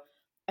 So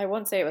I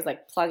won't say it was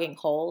like plugging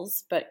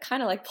holes, but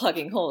kind of like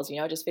plugging holes,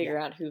 just figure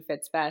out who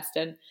fits best.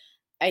 And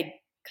I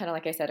kind of,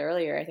 like I said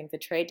earlier, I think the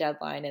trade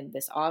deadline and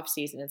this off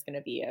season is going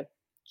to be a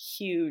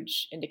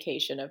huge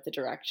indication of the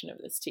direction of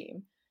this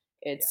team.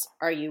 It's,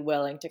 are you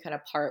willing to kind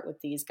of part with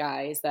these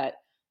guys that,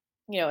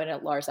 in a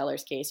Lars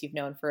Eller's case, you've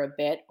known for a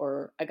bit,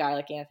 or a guy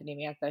like Anthony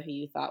Mantha who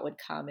you thought would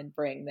come and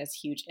bring this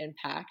huge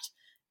impact?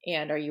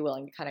 And are you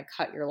willing to kind of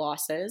cut your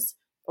losses?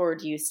 Or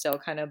do you still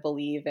kind of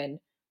believe in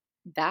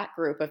that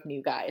group of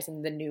new guys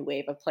and the new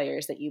wave of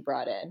players that you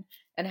brought in?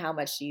 And how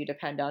much do you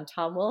depend on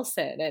Tom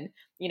Wilson and,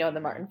 the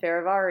Martin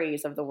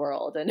Ferravaris of the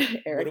world and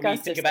Eric What do we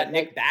Gustafson? think about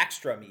Nick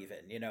Backstrom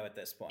even, at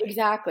this point?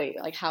 Exactly.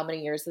 Like, how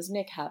many years does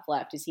Nick have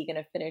left? Is he going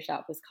to finish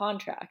out this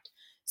contract?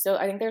 So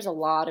I think there's a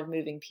lot of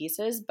moving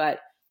pieces, but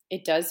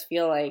it does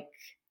feel like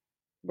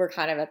we're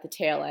kind of at the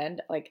tail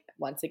end, like,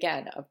 once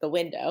again, of the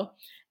window.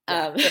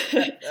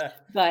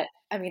 But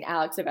I mean,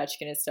 Alex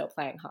Ovechkin is still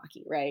playing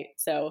hockey, right?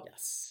 So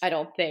I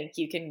don't think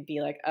you can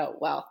be like, oh,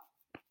 well,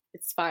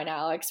 it's fine,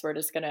 Alex, we're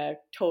just going to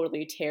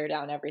totally tear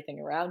down everything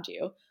around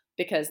you,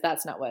 because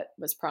that's not what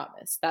was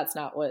promised. That's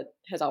not what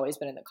has always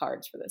been in the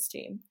cards for this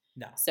team.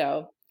 No.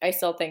 So I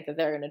still think that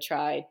they're going to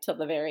try till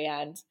the very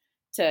end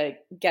to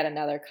get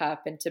another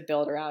cup and to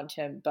build around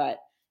him. But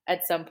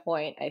at some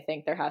point, I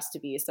think there has to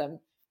be some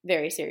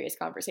very serious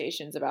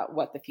conversations about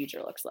what the future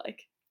looks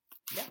like.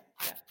 Yeah,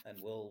 and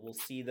we'll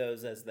see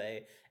those as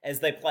they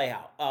play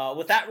out.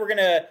 With that, we're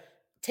gonna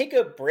take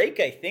a break,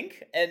 I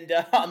think, and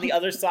on the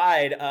other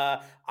side,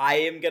 I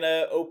am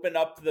gonna open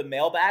up the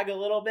mailbag a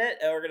little bit,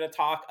 and we're gonna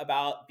talk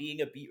about being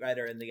a beat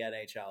writer in the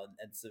NHL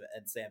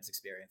and Sam's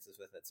experiences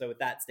with it. So with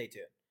that, stay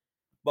tuned.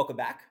 Welcome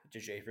back to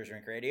Japers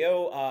Rink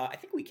Radio. I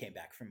think we came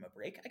back from a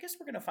break. I guess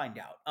we're gonna find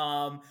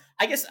out.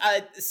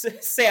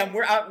 Sam,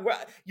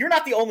 you're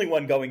not the only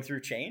one going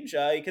through change.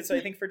 Because I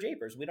think for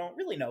Japers, we don't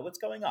really know what's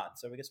going on.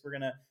 So I guess we're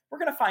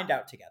gonna find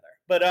out together.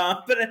 But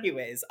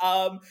anyways,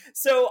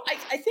 so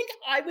I think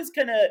I was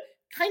gonna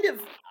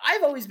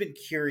I've always been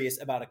curious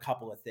about a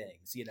couple of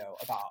things,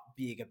 about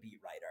being a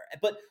beat writer.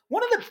 But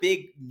one of the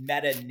big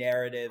meta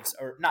narratives,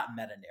 or not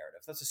meta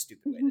narratives, that's a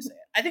stupid way to say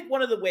it. I think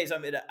one of the ways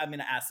I'm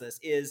gonna ask this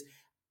is,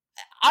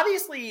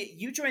 obviously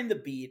you joined the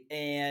beat,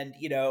 and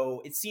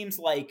it seems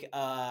like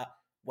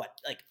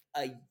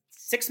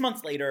 6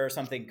 months later or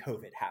something,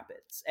 COVID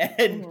happens,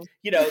 and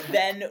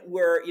then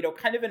we're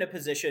kind of in a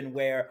position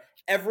where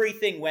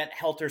everything went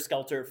helter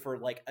skelter for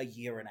like a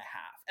year and a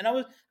half. And I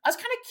was kind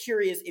of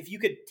curious if you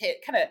could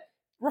kind of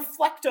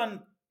reflect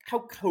on how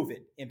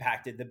COVID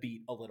impacted the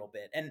beat a little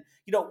bit. And,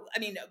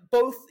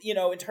 both,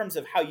 in terms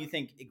of how you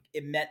think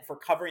it meant for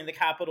covering the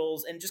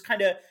Capitals, and just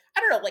kind of, I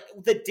don't know, like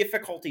the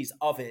difficulties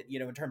of it,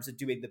 in terms of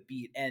doing the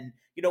beat, and,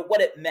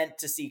 what it meant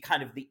to see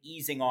kind of the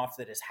easing off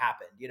that has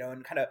happened,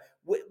 and kind of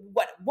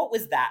what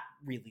was that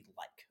really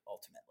like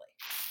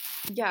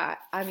ultimately? Yeah.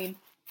 I mean,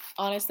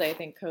 honestly, I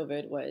think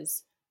COVID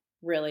was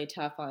really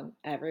tough on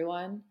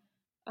everyone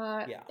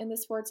in the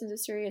sports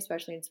industry,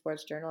 especially in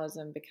sports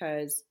journalism,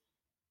 because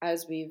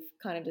as we've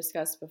kind of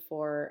discussed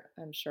before,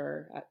 I'm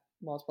sure at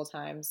multiple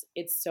times,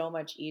 it's so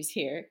much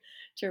easier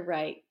to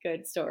write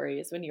good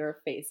stories when you're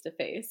face to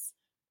face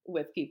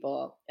with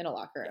people in a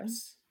locker room.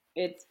 Yes.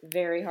 It's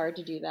very hard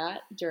to do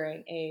that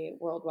during a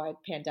worldwide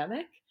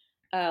pandemic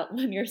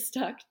when you're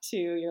stuck to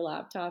your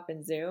laptop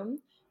and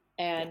Zoom,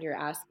 and you're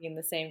asking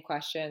the same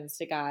questions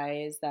to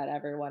guys that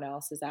everyone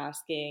else is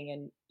asking,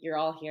 and you're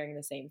all hearing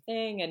the same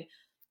thing, and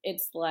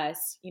it's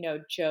less,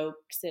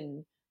 jokes,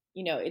 and,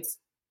 it's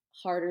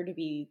harder to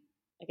be,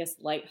 I guess,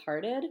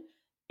 lighthearted.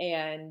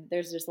 and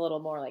there's just a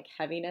little more like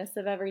heaviness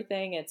of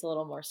everything. It's a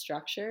little more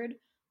structured.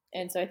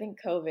 And so I think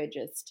COVID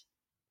just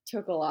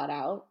took a lot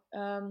out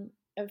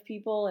of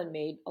people and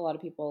made a lot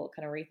of people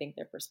kind of rethink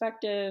their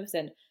perspectives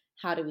and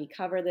how do we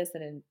cover this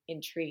in an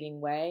intriguing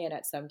way. And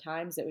at some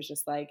times it was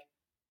just like,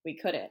 we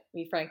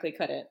frankly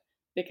couldn't,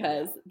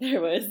 because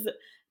there was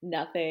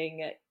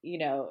nothing,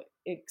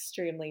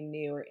 extremely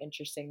new or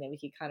interesting that we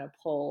could kind of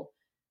pull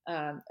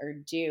or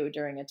do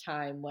during a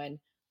time when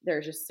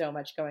there's just so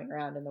much going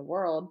around in the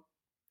world.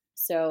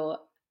 So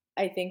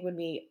I think when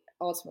we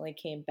ultimately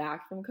came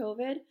back from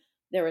COVID,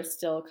 there was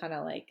still kind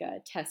of like a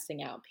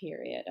testing out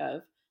period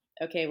of,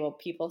 okay, well,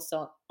 people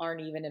still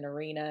aren't even in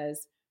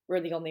arenas.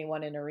 We're the only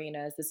one in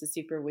arenas. This is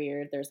super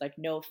weird. There's like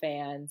no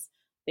fans.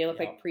 They look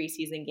like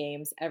preseason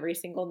games every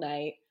single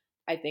night.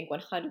 I think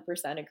 100%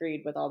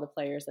 agreed with all the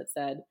players that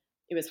said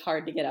it was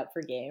hard to get up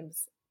for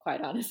games,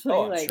 quite honestly.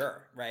 Oh, I'm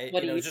sure, right?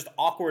 It was just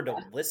awkward to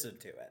listen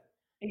to it.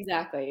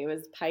 Exactly. It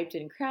was piped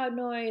in crowd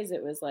noise.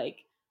 It was like,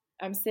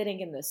 I'm sitting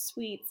in the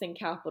suites in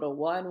Capital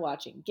One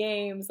watching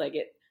games. Like,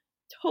 it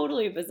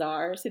totally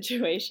bizarre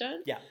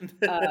situation. Yeah.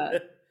 I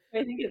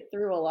think it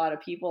threw a lot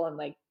of people, and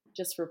like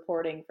just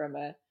reporting from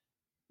a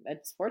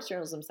sports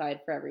journalism side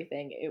for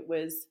everything, it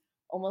was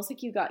almost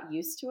like you got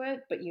used to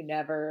it, but you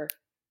never,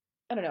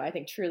 I don't know, I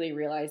think truly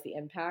realized the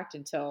impact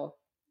until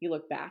you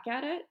look back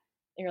at it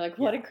and you're like,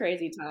 what a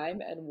crazy time,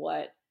 and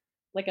what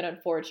like an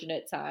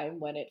unfortunate time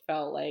when it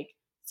felt like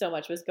so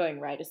much was going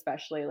right,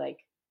 especially like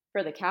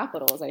for the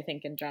Capitals, I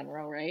think in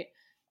general, right?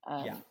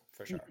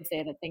 For sure. You could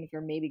say that things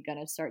were maybe going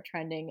to start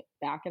trending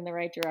back in the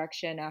right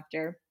direction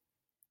after,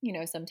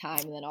 some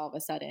time, and then all of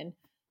a sudden,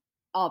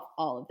 all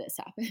of this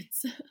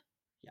happens.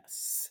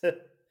 Yes.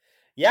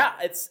 Yeah,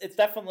 it's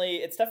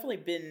definitely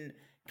been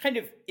kind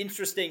of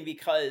interesting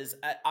because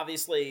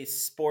obviously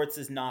sports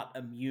is not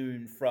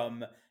immune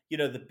from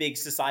the big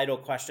societal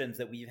questions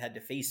that we've had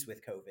to face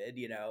with COVID,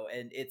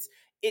 and it's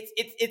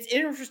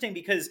interesting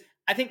because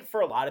I think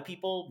for a lot of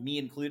people, me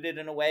included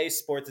in a way,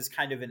 sports is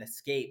kind of an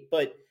escape,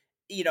 but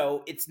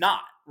it's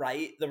not,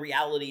 right? The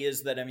reality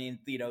is that,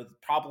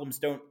 problems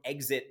don't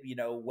exit,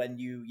 when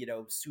you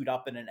suit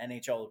up in an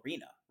NHL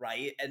arena,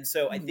 right? And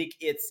so I think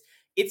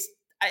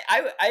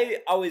I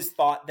always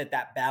thought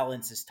that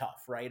balance is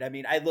tough, right? I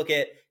mean, I look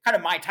at kind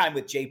of my time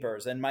with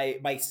Japers, and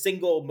my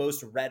single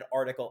most read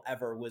article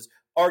ever was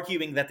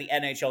arguing that the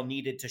NHL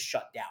needed to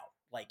shut down,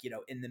 like,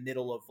 in the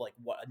middle of like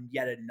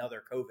yet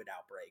another COVID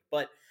outbreak.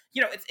 But,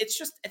 it's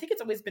just, I think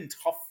it's always been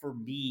tough for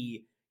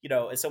me,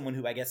 as someone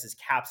who I guess is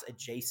Caps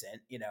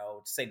adjacent, to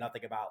say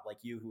nothing about like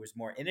you who is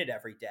more in it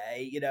every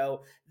day,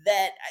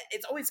 that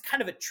it's always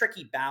kind of a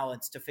tricky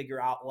balance to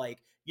figure out like,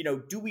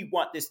 do we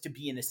want this to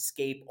be an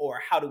escape, or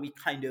how do we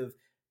kind of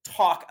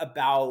talk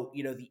about,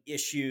 the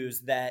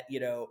issues that,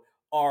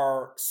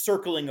 are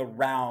circling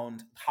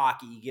around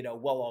hockey,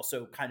 while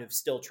also kind of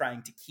still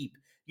trying to keep,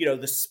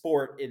 the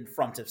sport in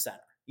front of center,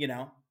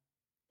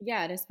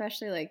 Yeah, and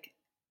especially like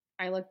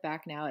I look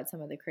back now at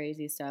some of the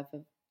crazy stuff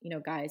of,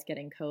 guys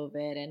getting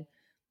COVID and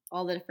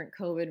all the different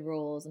COVID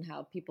rules, and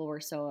how people were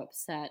so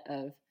upset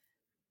of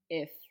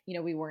if,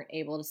 we weren't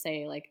able to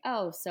say like,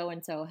 oh,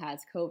 so-and-so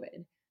has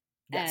COVID.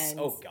 Yes. And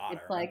Oh God.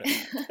 it's like,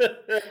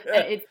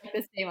 it's like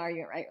the same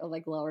argument, right? Or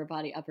like lower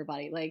body, upper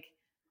body. Like,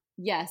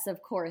 yes,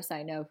 of course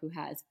I know who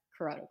has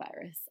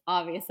coronavirus.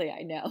 Obviously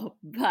I know,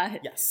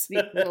 but yes,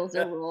 these rules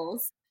are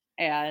rules.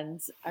 And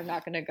I'm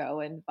not going to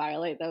go and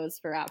violate those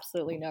for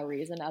absolutely no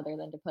reason other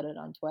than to put it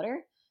on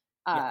Twitter.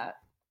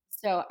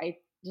 So I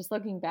just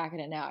looking back at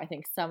it now, I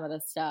think some of the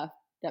stuff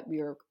that we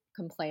were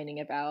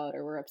complaining about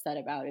or were upset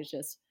about is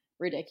just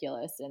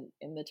ridiculous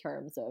in the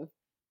terms of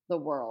the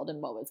world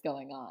and what was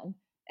going on.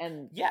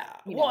 And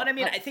well, and I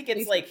mean, I think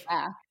it's like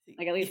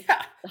at least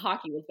the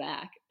hockey was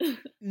back.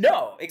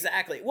 No,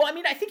 exactly. Well, I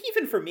mean, I think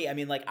even for me, I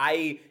mean, like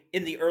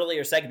in the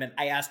earlier segment,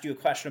 I asked you a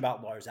question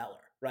about Lars Eller,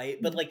 right?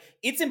 But like,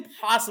 it's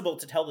impossible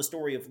to tell the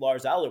story of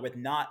Lars Eller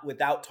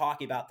without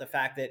talking about the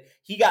fact that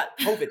he got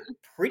COVID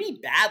pretty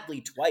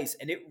badly twice,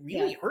 and it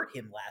really hurt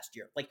him last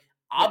year. Like,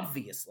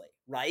 obviously,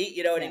 right?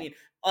 You know what I mean?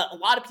 A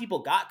lot of people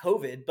got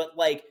COVID, but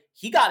like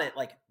he got it,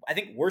 like, I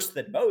think worse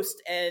than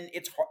most. And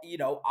it's,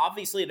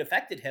 obviously it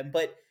affected him,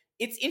 but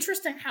it's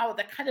interesting how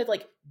that kind of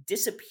like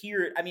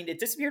disappeared. I mean, it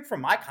disappeared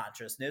from my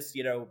consciousness,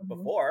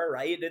 before,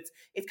 right?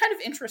 It's kind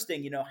of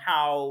interesting,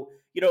 how,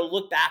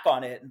 look back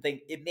on it and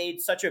think it made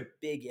such a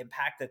big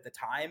impact at the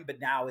time, but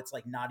now it's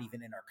like not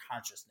even in our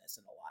consciousness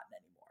in a lot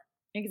anymore.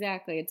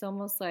 Exactly. It's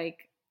almost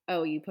like,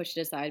 oh, you pushed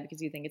it aside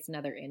because you think it's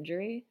another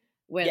injury.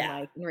 When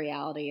like in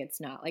reality, it's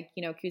not. Like,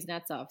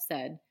 Kuznetsov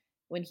said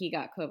when he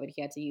got COVID,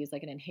 he had to use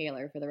like an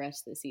inhaler for the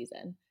rest of the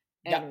season.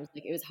 And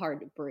it was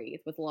hard to breathe.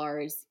 With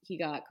Lars, he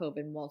got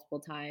COVID multiple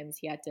times.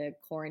 He had to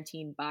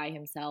quarantine by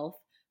himself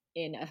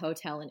in a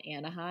hotel in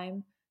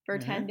Anaheim for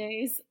 10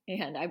 days.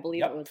 And I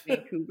believe it was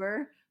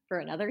Vancouver for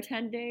another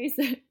 10 days.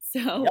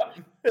 So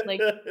like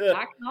that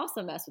can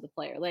also mess with a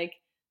player. Like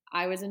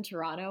I was in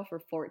Toronto for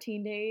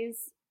 14 days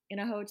in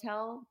a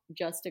hotel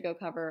just to go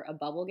cover a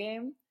bubble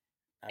game.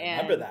 I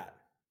remember that.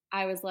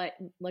 I was like,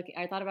 look,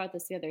 I thought about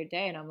this the other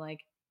day and I'm like,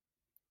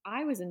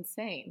 I was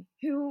insane.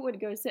 Who would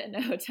go sit in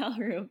a hotel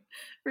room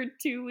for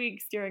 2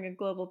 weeks during a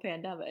global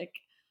pandemic?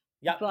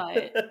 Yeah.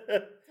 But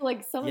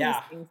like some of these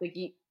Yeah. things, like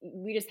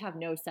we just have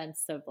no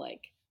sense of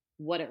like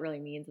what it really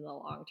means in the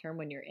long term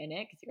when you're in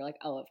it, because you're like,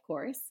 oh, of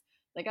course,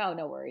 like, oh,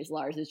 no worries,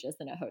 Lars is just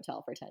in a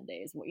hotel for 10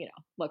 days. Well,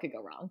 what could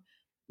go wrong?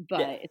 Yeah.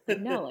 But it's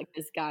like, no, like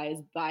this guy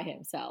is by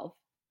himself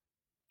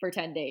for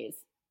 10 days,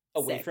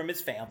 Away sick, from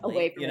his family,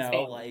 away from his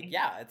family. like,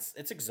 yeah, it's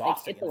Like,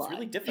 exhausting. it's a It's lot.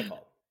 really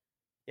difficult.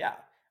 Yeah.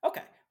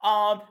 Okay.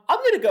 I'm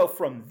going to go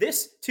from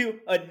this to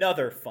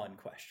another fun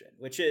question,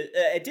 which is,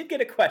 I did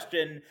get a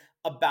question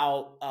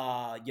about,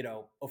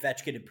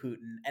 Ovechkin and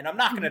Putin, and I'm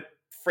not going to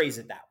phrase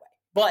it that way.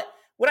 But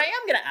what I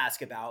am going to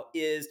ask about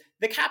is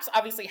the Caps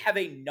obviously have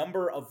a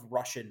number of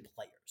Russian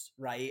players,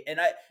 right? And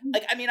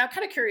I'm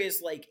kind of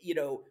curious,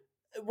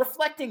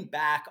 reflecting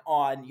back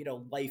on,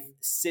 life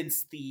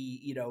since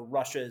the,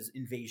 Russia's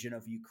invasion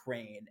of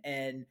Ukraine.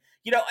 And,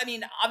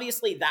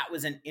 obviously that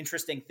was an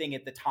interesting thing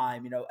at the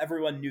time.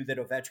 Everyone knew that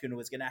Ovechkin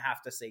was going to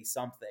have to say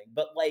something.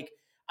 But,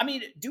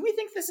 do we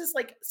think this is,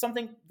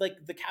 something,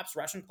 the Caps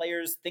Russian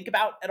players think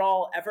about at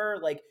all,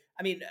 ever?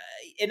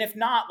 And if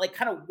not,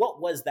 kind of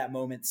what was that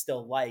moment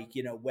still like,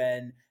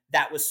 when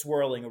that was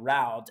swirling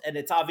around? And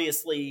it's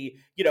obviously,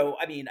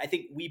 I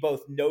think we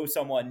both know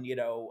someone,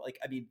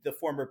 the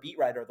former beat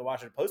writer of the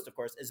Washington Post, of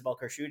course, Isabel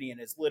Khurshudyan,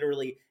 is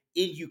literally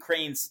in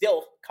Ukraine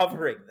still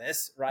covering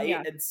this, right?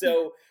 Yeah. And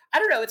so, I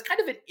don't know, it's kind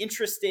of an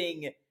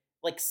interesting,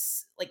 I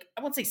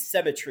won't say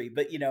symmetry,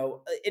 but,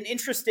 an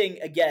interesting,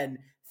 again,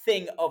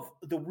 thing of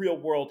the real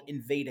world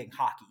invading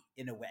hockey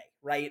in a way,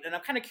 right? And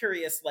I'm kind of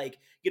curious,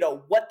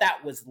 what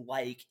that was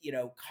like,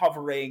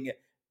 covering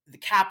the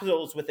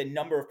Capitals with a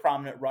number of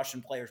prominent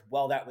Russian players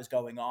while that was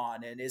going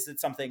on. And is it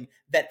something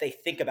that they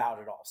think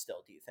about at all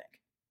still, do you think?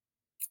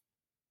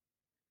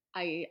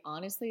 I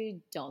honestly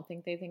don't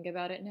think they think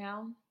about it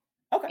now.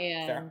 Okay,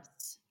 And fair.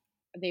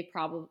 they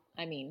probably,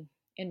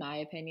 in my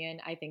opinion,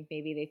 I think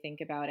maybe they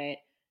think about it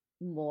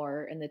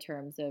more in the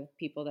terms of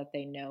people that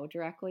they know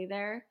directly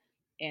there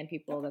and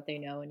people that they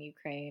know in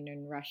Ukraine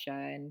and Russia.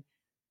 And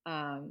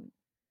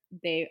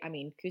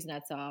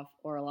Kuznetsov,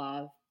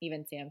 Orlov,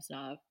 even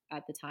Samsonov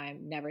at the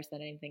time never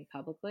said anything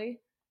publicly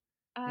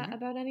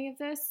about any of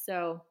this.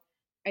 So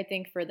I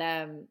think for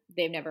them,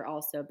 they've never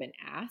also been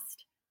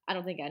asked. I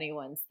don't think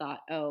anyone's thought,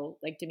 oh,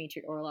 like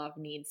Dmitry Orlov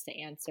needs to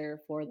answer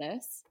for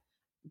this.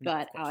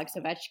 But Alex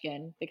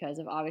Ovechkin, because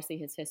of obviously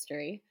his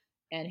history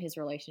and his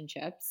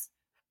relationships,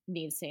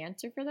 needs to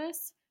answer for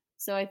this.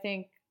 So I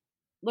think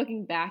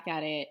looking back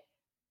at it,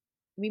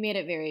 we made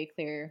it very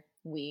clear,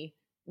 we,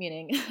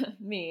 meaning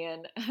me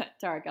and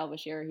Tarek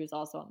El-Bashir, who's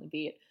also on the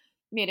beat,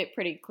 made it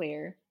pretty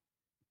clear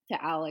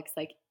to Alex,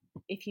 like,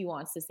 if he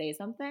wants to say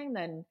something,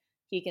 then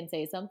he can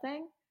say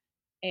something.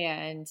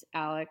 And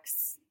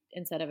Alex,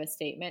 instead of a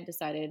statement,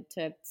 decided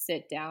to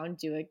sit down,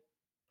 do a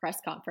press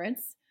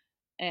conference,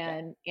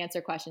 and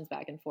answer questions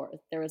back and forth.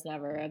 There was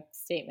never a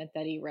statement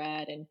that he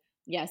read. And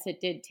yes,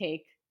 it did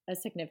take a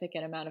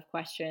significant amount of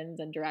questions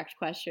and direct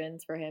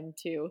questions for him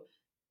to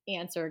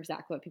answer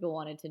exactly what people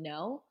wanted to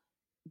know.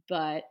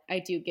 But I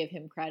do give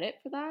him credit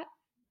for that.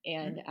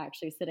 And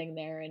actually sitting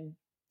there and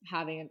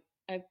having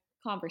a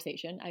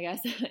conversation, I guess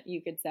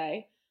you could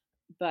say.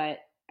 But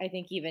I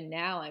think even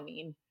now, I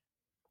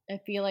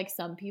feel like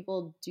some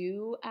people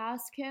do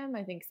ask him.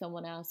 I think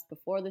someone asked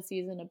before the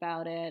season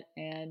about it,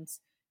 and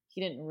he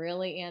didn't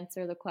really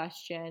answer the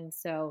question.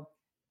 So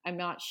I'm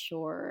not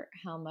sure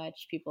how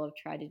much people have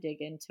tried to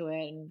dig into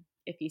it and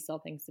if he still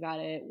thinks about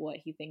it, what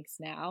he thinks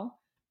now.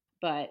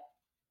 But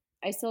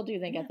I still do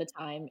think at the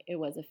time it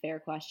was a fair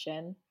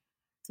question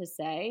to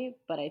say.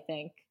 But I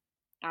think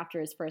after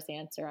his first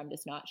answer, I'm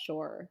just not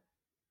sure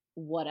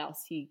what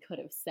else he could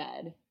have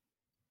said.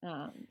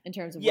 In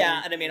terms of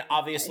and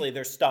obviously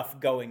there's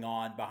stuff going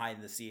on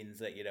behind the scenes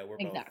that we're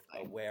both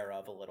aware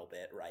of a little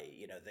bit, right?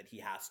 That he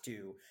has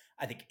to,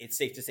 I think it's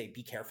safe to say,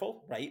 be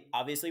careful, right?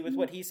 Obviously with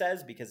what he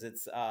says, because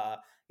it's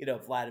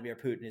Vladimir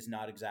Putin is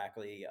not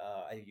exactly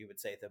you would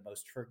say the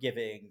most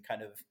forgiving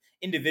kind of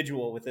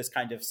individual with this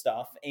kind of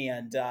stuff,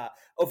 and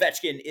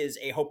Ovechkin is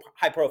a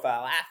high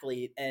profile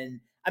athlete,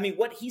 and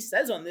what he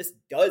says on this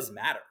does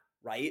matter,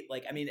 right?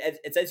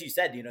 It's as you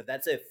said,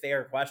 that's a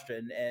fair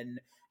question,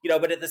 and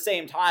but at the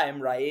same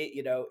time, right,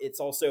 it's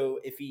also,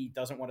 if he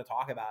doesn't want to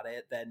talk about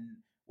it, then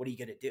what are you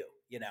going to do,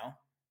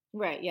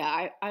 Right,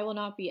 yeah. I will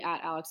not be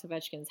at Alex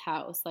Ovechkin's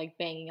house, like,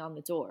 banging on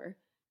the door,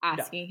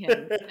 asking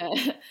him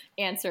to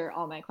answer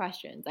all my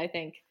questions. I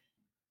think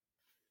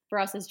for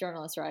us as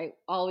journalists, right,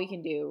 all we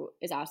can do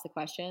is ask the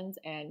questions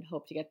and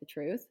hope to get the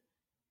truth.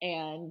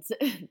 And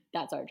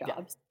that's our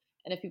jobs.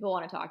 Yeah. And if people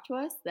want to talk to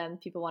us, then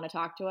people want to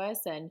talk to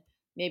us. And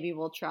maybe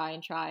we'll try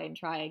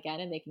again,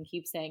 and they can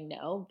keep saying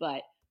no,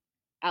 but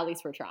at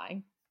least we're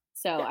trying.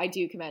 So I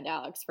do commend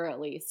Alex for at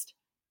least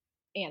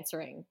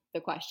answering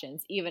the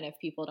questions, even if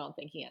people don't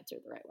think he answered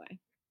the right way.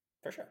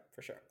 For sure.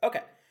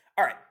 Okay.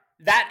 All right.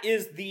 That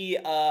is the,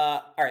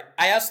 all right.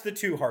 I asked the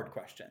 2 hard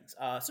questions.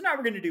 So now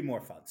we're going to do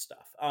more fun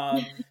stuff.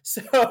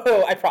 So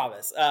I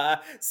promise.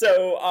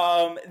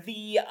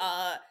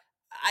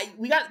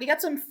 we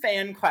got some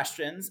fan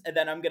questions, and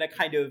then I'm gonna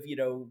kind of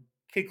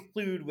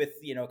conclude with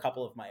a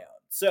couple of my own.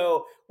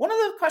 So one of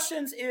the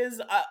questions is,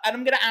 and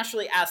I'm gonna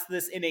actually ask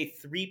this in a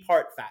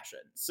 3-part fashion.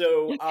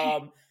 So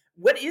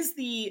what is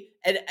the,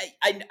 and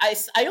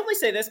I only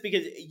say this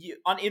because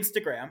on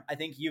Instagram, I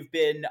think you've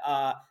been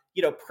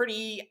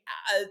pretty,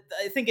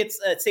 I think it's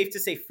safe to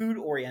say food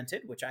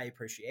oriented, which I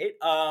appreciate.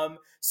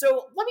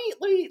 So let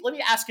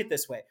me ask it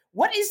this way: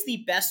 what is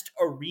the best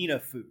arena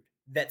food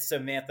that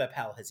Samantha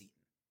Pell has eaten?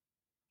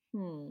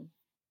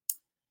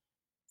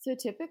 So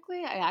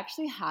typically, I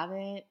actually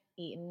haven't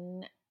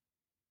eaten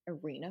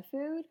arena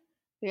food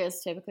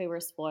because typically we're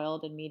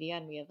spoiled in media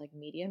and we have like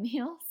media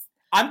meals.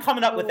 I'm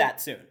coming up with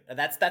that soon.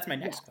 That's my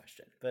next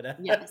question. But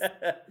yes.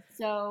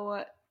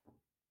 So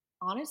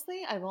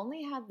honestly, I've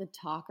only had the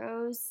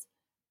tacos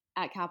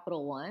at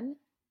Capital One,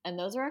 and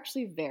those are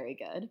actually very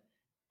good.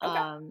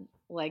 Okay.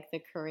 Like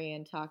the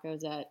Korean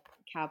tacos at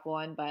Cap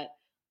One, but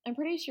I'm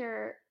pretty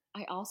sure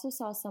I also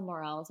saw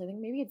somewhere else. I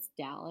think maybe it's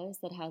Dallas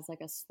that has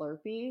like a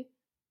Slurpee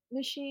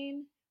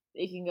machine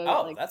that you can go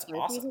get like that's Slurpees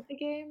awesome. at the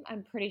game.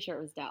 I'm pretty sure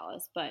it was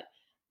Dallas, but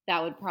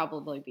that would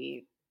probably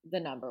be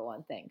the number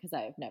one thing because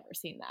I have never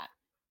seen that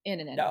in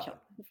an NHL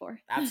before.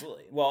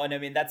 Absolutely. Well, and I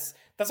mean that's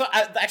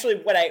actually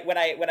when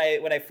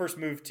I first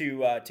moved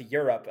to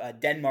Europe,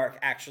 Denmark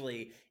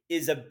actually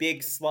is a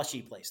big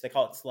slushy place. They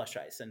call it Slush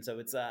Ice, and so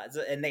it's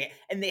and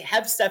they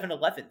have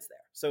 7-Elevens there,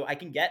 so I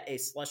can get a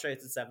Slush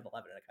Ice at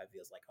 7-Eleven, and it kind of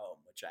feels like home,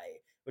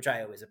 which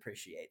I always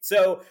appreciate.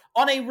 So,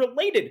 on a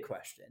related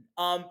question,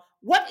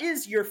 what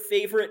is your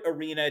favorite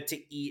arena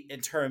to eat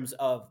in terms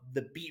of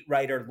the beat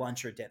writer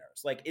lunch or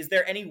dinners? Like, is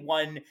there any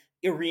one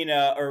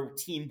arena or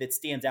team that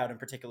stands out in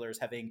particular as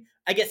having,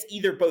 I guess,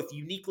 either both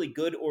uniquely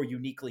good or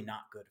uniquely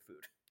not good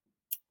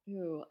food?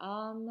 Ooh,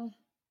 oh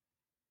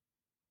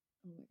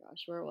my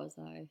gosh, where was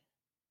I?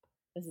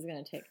 This is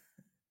going to take...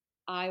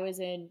 I was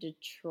in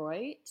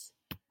Detroit.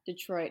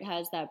 Detroit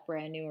has that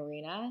brand new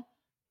arena.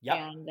 Yep.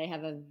 And they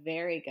have a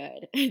very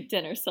good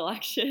dinner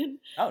selection.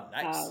 Oh,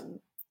 nice.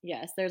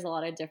 Yes, there's a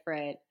lot of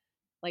different,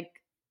 like,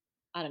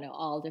 I don't know,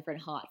 all different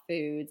hot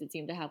foods. It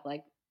seemed to have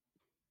like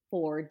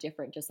 4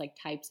 different just like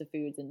types of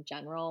foods in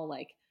general,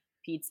 like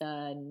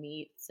pizza and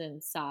meats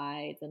and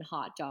sides and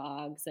hot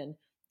dogs and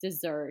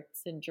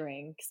desserts and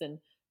drinks. And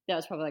that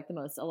was probably like the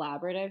most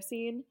elaborate I've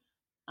seen.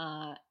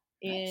 Nice.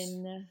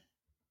 In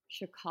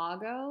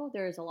Chicago,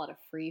 there's a lot of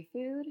free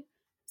food.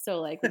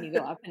 So like when you go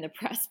up in the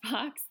press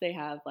box, they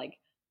have like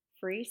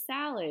free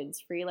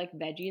salads, free like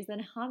veggies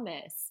and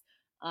hummus,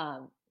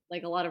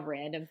 like a lot of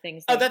random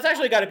things. Oh, that's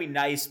actually got to be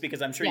nice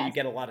because I'm sure you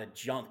get a lot of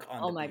junk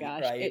on the beat,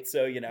 gosh. right?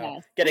 So,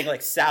 getting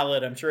like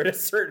salad, I'm sure at a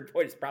certain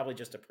point is probably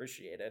just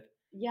appreciated.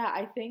 Yeah,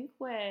 I think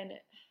when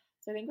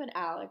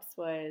Alex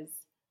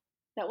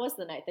that was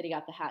the night that he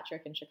got the hat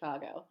trick in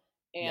Chicago,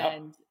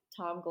 and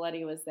Tom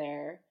Galletti was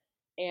there,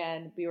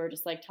 and we were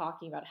just like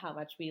talking about how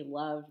much we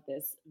loved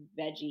this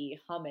veggie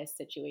hummus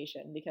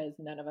situation because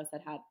none of us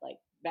had like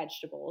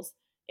vegetables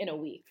in a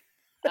week.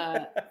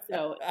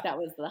 So that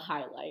was the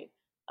highlight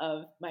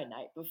of my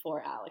night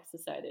before Alex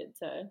decided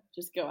to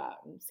just go out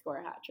and score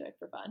a hat trick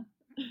for fun.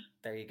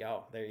 There you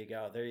go.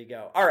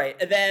 All right.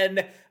 And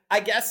then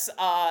I guess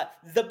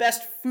the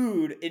best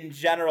food in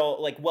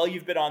general, like while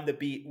you've been on the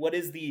beat,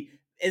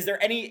 is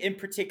there any in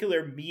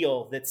particular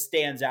meal that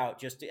stands out?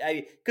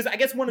 Because I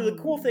guess one of the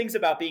cool things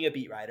about being a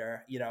beat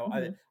writer,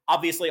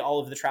 obviously all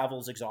of the travel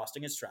is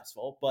exhausting and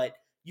stressful, but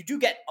you do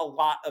get a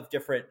lot of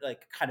different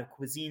like kind of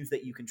cuisines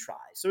that you can try.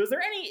 So is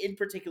there any in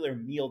particular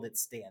meal that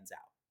stands out?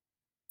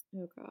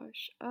 Oh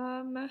gosh.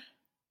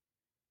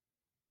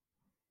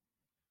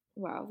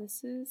 Wow,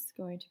 this is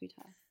going to be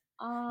tough.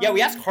 Yeah,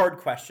 we ask hard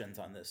questions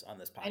on this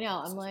podcast. I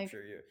know. I'm like, I'm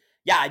sure you.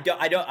 Yeah, I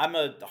don't. I'm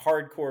a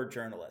hardcore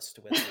journalist,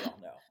 which we all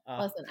know.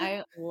 Listen,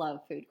 I love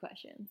food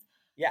questions.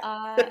 Yeah.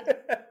 I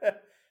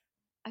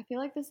feel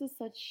like this is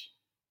such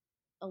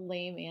a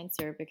lame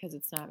answer because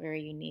it's not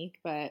very unique.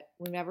 But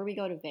whenever we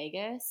go to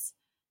Vegas,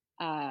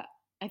 I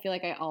feel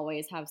like I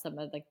always have some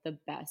of like the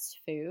best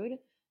food,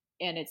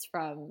 and it's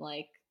from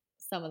like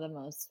some of the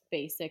most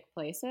basic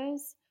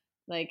places,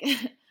 like.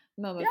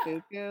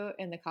 Momofuku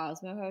in the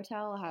Cosmo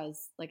Hotel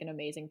has like an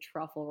amazing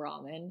truffle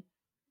ramen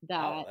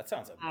that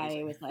sounds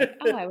amazing. I was like,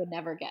 I would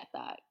never get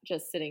that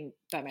just sitting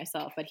by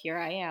myself. But here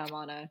I am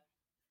on a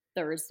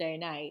Thursday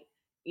night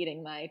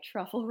eating my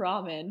truffle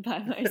ramen by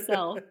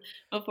myself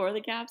before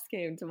the Caps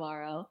game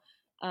tomorrow.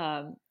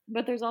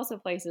 But there's also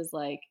places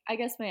like, I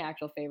guess my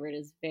actual favorite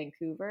is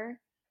Vancouver.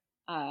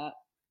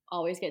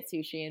 Always get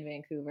sushi in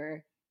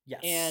Vancouver.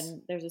 Yes.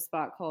 And there's a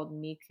spot called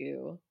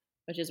Miku,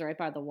 which is right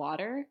by the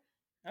water.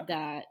 Okay.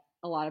 That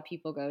a lot of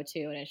people go to,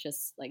 and it's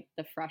just like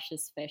the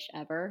freshest fish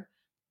ever.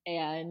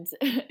 And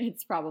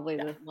it's probably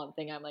the one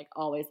thing I'm like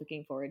always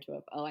looking forward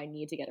to I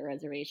need to get a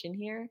reservation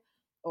here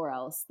or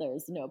else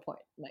there's no point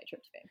in my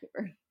trip to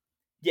Vancouver.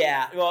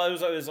 Yeah, well, it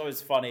was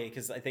always funny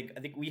because I think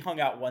we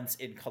hung out once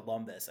in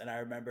Columbus, and I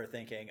remember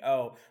thinking,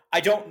 I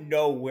don't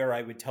know where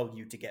I would tell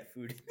you to get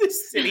food in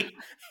this city.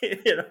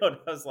 And I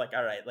was like,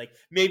 all right, like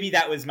maybe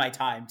that was my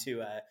time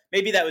to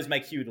maybe that was my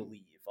cue to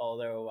leave.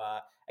 Although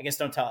I guess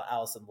don't tell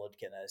Allison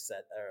Ludkin I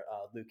said,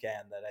 or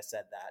Lucan that I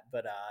said that.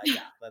 But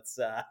that's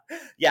I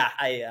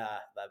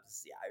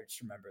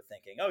just remember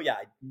thinking, oh yeah, I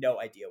had no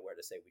idea where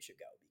to say we should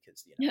go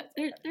because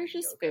there's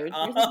just food.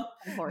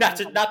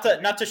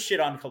 Not to shit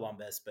on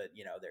Columbus, but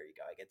there you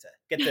go. I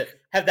get to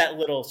have that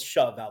little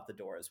shove out the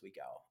door as we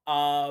go.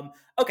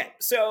 Okay,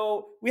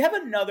 so we have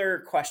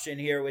another question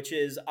here, which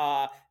is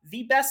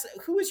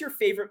who is your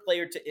favorite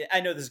player to?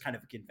 I know this is kind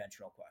of a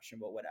conventional question,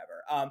 but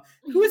whatever.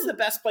 Who is the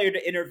best player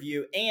to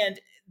interview? And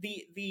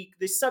the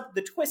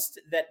twist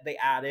that they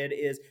added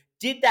is,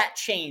 did that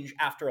change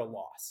after a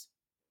loss?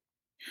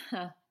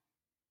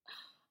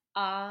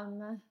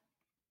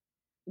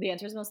 The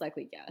answer is most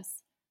likely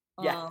yes.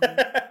 Yeah.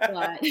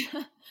 But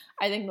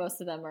I think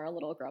most of them are a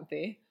little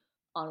grumpy,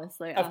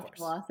 honestly, after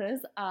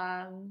losses.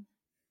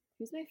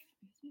 Who's my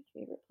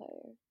favorite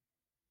player?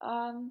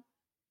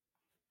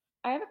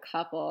 I have a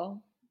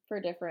couple for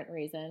different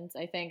reasons.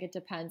 I think it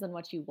depends on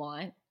what you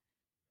want.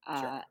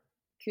 Sure.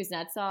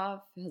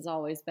 Kuznetsov has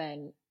always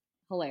been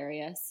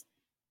hilarious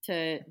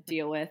to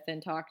deal with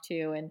and talk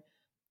to, and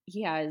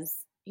he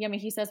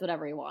says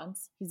whatever he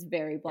wants. He's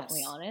very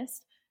bluntly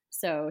honest.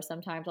 So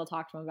sometimes I'll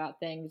talk to him about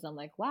things. I'm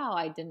like, wow,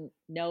 I didn't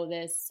know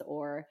this,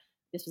 or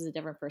this was a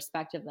different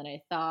perspective than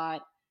I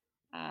thought.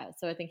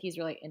 So I think he's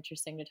really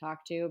interesting to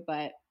talk to.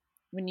 But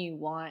when you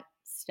want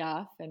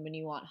stuff and when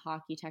you want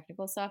hockey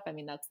technical stuff, I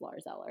mean, that's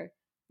Lars Eller.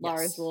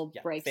 Lars will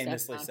break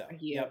stuff down for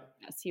you. Yep.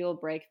 Yes, he will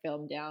break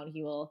film down.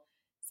 He will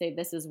say,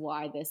 this is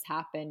why this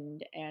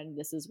happened, and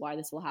this is why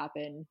this will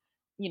happen,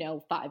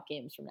 5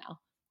 games from now.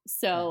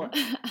 So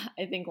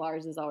I think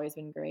Lars has always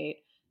been great.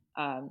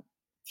 TJ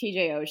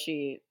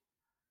Oshie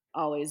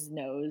always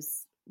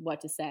knows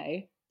what to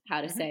say,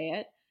 how to say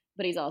it,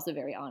 but he's also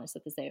very honest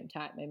at the same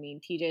time. I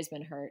mean, TJ's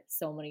been hurt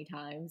so many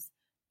times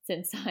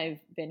since I've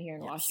been here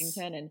in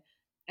Washington, and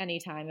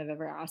anytime I've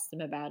ever asked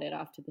him about it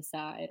off to the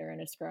side or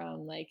in a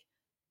scrum, like,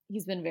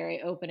 he's been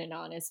very open and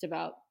honest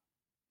about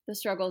the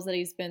struggles that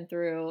he's been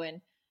through.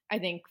 And I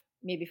think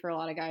maybe for a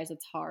lot of guys,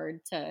 it's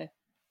hard to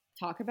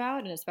talk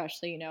about, and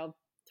especially,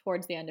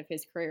 towards the end of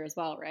his career as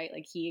well, right?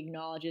 Like, he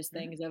acknowledges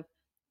things of,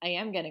 I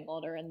am getting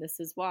older, and this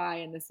is why,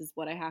 and this is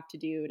what I have to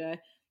do to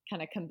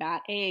kind of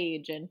combat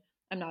age, and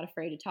I'm not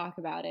afraid to talk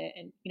about it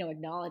and,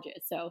 acknowledge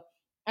it. So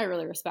I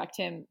really respect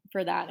him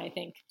for that. And I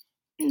think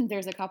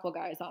there's a couple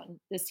guys on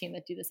this team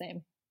that do the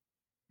same.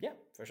 Yeah,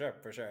 for sure.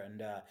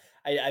 And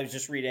I was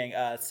just reading,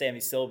 Sammy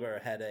Silver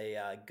had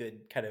a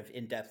good kind of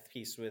in-depth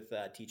piece with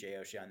TJ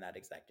Oshie on that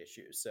exact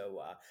issue. So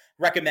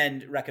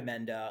recommend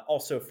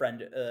also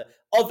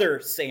other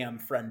Sam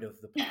friend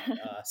of the pod,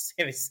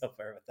 Sammy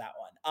Silver with that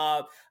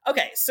one.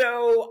 Okay,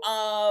 so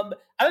I'm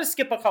going to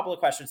skip a couple of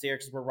questions here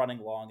because we're running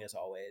long as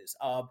always.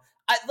 I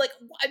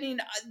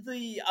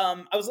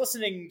was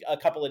listening a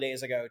couple of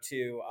days ago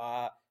to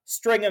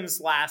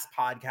Stringham's last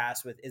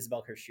podcast with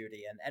Isabel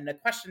Kershuti, and the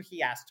question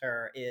he asked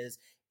her is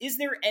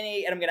there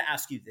any, and I'm going to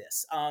ask you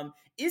this,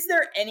 is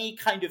there any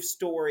kind of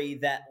story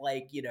that,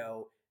 like,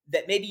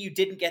 that maybe you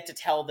didn't get to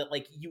tell that,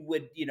 like, you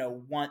would,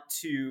 want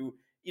to,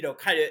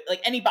 kind of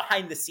like any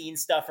behind the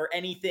scenes stuff or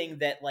anything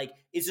that, like,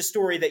 is a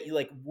story that you,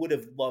 like, would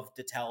have loved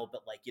to tell,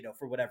 but, like,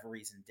 for whatever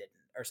reason didn't,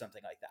 or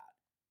something like that?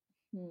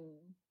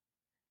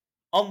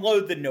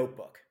 Unload the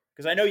notebook,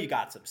 because I know you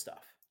got some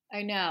stuff.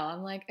 I know.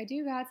 I'm like, I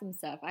do got some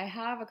stuff. I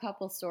have a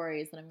couple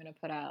stories that I'm going to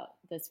put out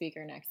this week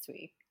or next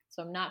week.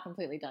 So I'm not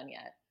completely done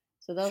yet.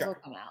 So those will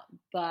come out.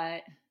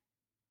 But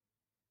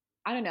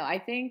I don't know. I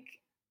think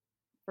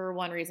for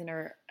one reason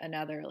or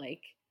another,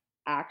 like,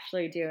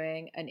 actually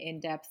doing an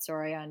in-depth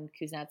story on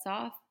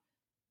Kuznetsov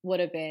would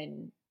have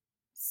been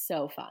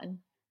so fun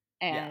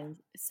and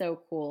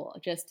so cool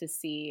just to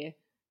see,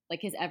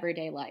 like, his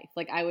everyday life.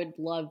 Like, I would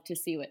love to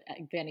see what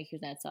Evgeny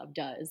Kuznetsov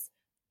does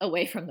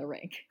away from the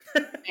rink.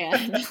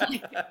 And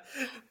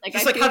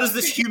how does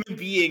this human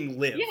being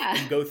live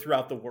and go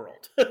throughout the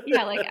world?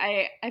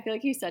 I feel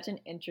like he's such an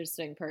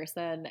interesting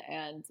person,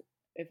 and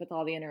with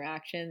all the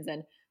interactions,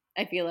 and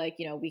I feel like,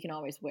 we can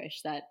always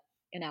wish that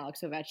an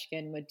Alex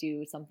Ovechkin would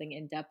do something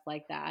in depth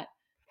like that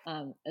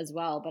as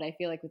well. But I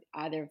feel like with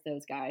either of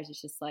those guys, it's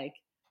just like,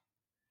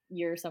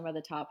 you're some of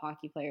the top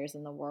hockey players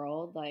in the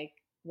world. Like,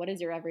 what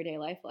is your everyday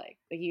life like?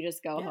 Like, you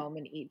just go home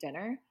and eat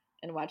dinner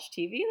and watch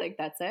TV, like,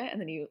 that's it,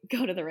 and then you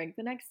go to the rink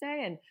the next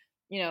day. And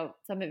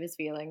some of his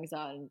feelings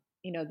on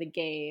the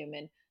game.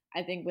 And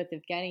I think with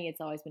Evgeny,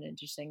 it's always been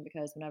interesting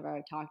because whenever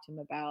I've talked to him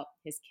about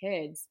his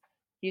kids,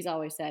 he's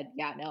always said,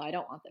 yeah, no, I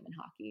don't want them in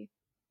hockey.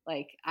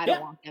 Like, I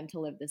don't want them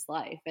to live this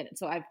life. And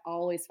so I've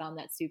always found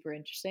that super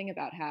interesting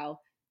about how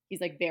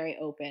he's, like, very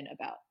open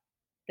about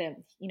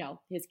them,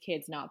 his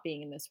kids not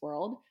being in this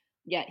world,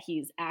 yet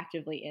he's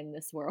actively in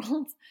this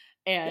world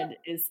and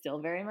is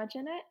still very much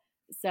in it.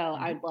 So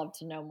I'd love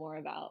to know more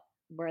about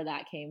where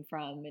that came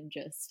from, and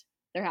just,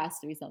 there has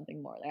to be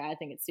something more there. I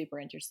think it's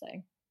super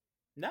interesting.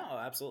 No,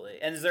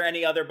 absolutely. And is there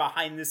any other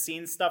behind the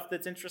scenes stuff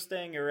that's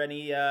interesting, or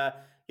any,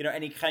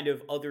 any kind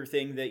of other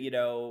thing that,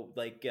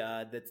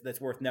 that's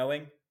worth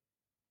knowing?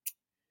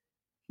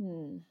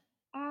 I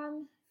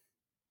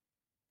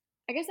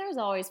guess I was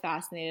always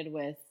fascinated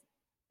with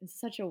it's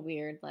such a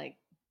weird like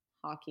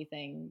hockey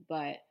thing,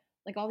 but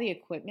like all the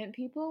equipment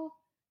people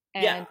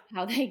and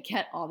how they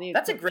get all the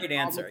That's a equipment great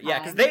all the answer. Yeah,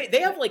 because time.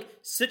 they have like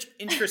such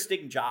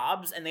interesting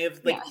jobs and they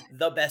have like Yeah,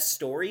 the best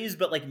stories,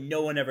 but like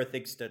no one ever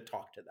thinks to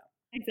talk to them.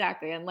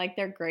 exactly. And like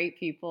they're great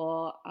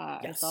people.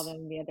 I saw Yes.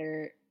 them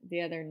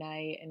the other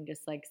night and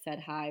just like said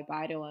hi,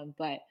 bye to them.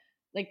 But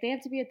like they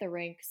have to be at the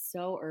rink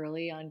so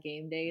early on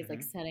game days,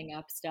 like Hmm. setting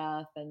up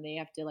stuff, and they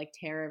have to like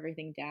tear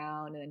everything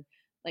down and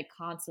like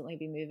constantly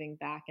be moving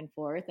back and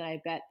forth. And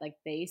I bet like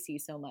they see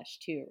so much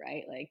too,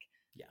 right? Like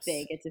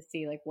they Yes. get to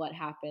see like what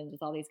happens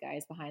with all these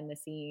guys behind the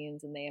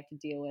scenes, and they have to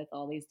deal with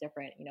all these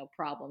different,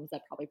 problems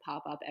that probably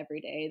pop up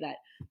every day that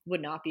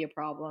would not be a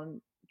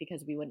problem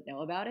because we wouldn't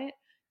know about it.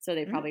 So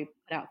they Hmm. probably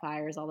put out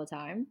fires all the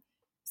time.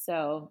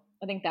 So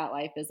I think that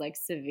life is like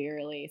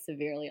severely,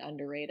 severely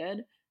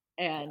underrated.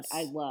 And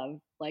I Yes. love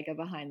like a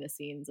behind the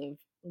scenes of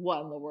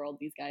what in the world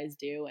these guys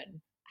do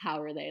and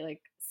how are they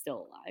like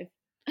still alive.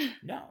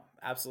 No,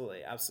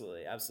 absolutely,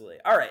 absolutely, absolutely.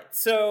 All right.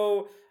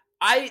 So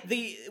I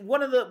the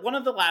one of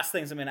the last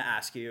things I'm going to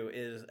ask you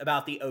is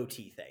about the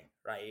OT thing,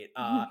 right?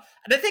 And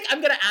I think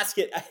I'm going to ask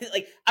it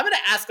like I'm going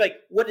to ask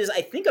like what is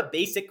I think a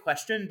basic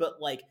question,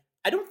 but like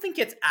I don't think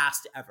it's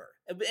asked ever.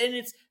 And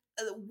it's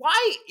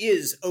why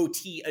is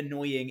OT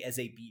annoying as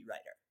a beat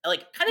writer?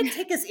 Like kind of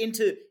take us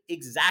into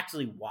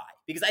exactly why,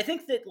 because I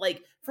think that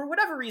like for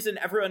whatever reason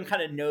everyone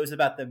kind of knows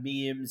about the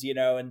memes,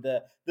 and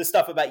the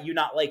stuff about you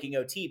not liking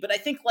OT, but I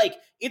think like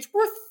it's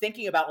worth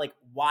thinking about like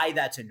why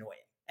that's annoying.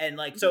 And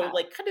like so Yeah.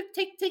 like kind of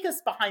take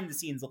us behind the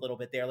scenes a little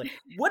bit there. Like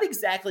what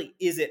exactly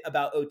is it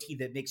about OT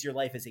that makes your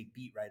life as a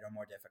beat writer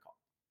more difficult?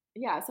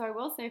 Yeah, so I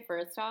will say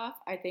first off,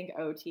 I think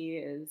OT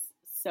is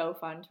so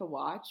fun to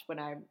watch when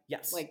I'm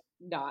Yes. like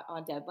not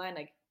on deadline.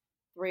 Like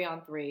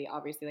 3-on-3,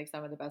 obviously, like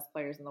some of the best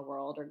players in the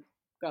world are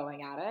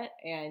going at it.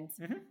 And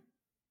Hmm.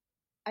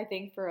 I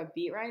think for a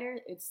beat writer,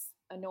 it's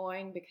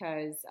annoying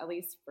because, at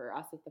least for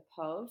us at the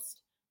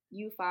Post,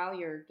 you file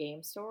your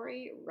game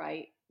story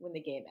right when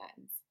the game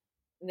ends.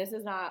 And this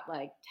is not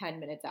like 10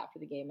 minutes after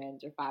the game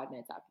ends or 5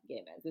 minutes after the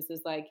game ends. This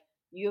is like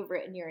you have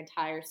written your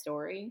entire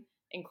story,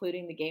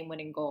 including the game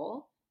winning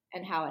goal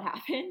and how it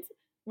happened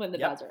when the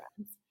Yep. buzzer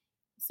ends.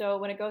 So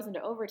when it goes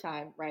into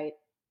overtime, right,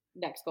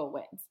 next goal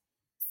wins.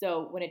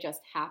 So when it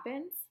just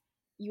happens,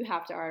 you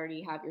have to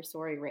already have your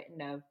story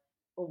written of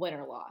a win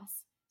or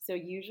loss. So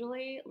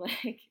usually,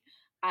 like,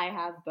 I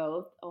have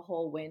both a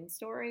whole win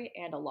story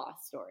and a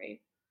loss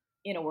story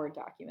in a Word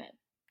document.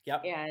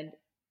 Yep. And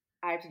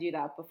I have to do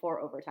that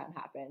before overtime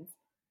happens.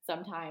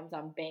 Sometimes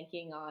I'm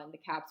banking on the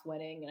Caps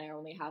winning and I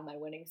only have my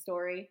winning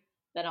story.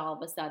 Then all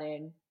of a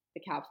sudden, the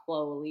Caps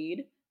blow a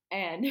lead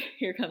and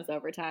here comes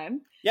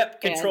overtime.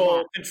 Yep. And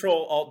now,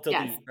 Control Alt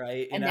yes. Delete,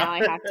 right? And now I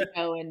have to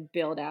go and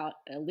build out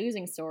a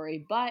losing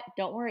story, but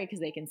don't worry because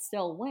they can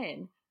still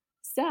win.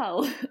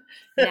 So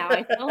now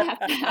I still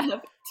have to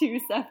have two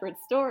separate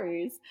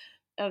stories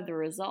of the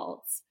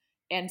results.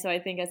 And so I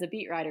think as a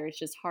beat writer, it's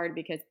just hard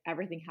because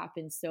everything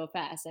happens so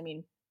fast. I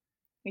mean,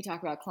 we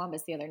talked about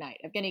Columbus the other night.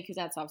 Evgeny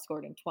Kuznetsov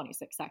scored in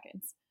 26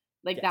 seconds.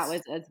 Like that Yes.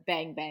 was as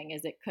bang bang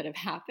as it could have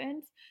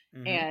happened.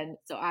 Hmm. And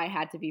so I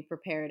had to be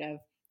prepared of,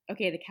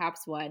 okay, the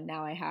Caps won.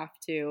 Now I have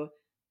to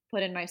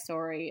put in my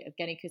story of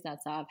Evgeny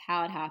Kuznetsov,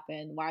 how it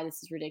happened, why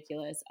this is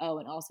ridiculous. Oh,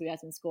 and also he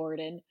hasn't scored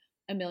in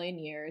a million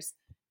years.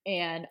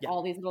 And Yeah.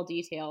 all these little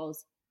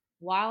details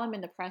while I'm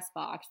in the press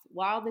box,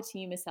 while the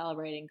team is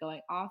celebrating,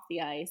 going off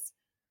the ice,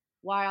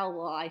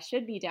 while I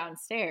should be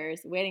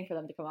downstairs waiting for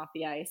them to come off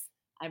the ice,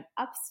 I'm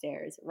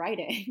upstairs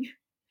writing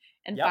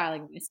and Yep.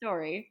 filing my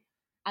story.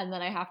 And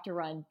then I have to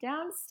run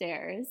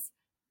downstairs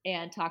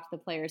and talk to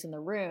the players in the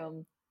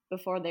room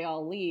before they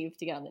all leave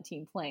to get on the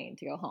team plane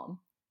to go home.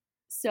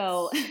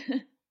 So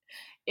Yes.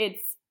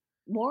 it's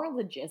more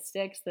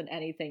logistics than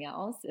anything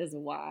else, is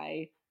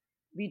why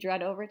we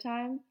dread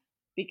overtime,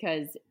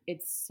 because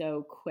it's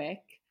so quick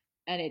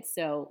and it's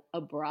so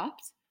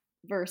abrupt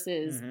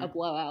versus a Hmm.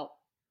 blowout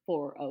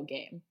 4-0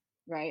 game,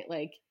 right?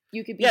 Like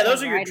you could be Yeah, those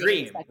done are your writing in the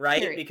dream, second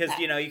right? period. Because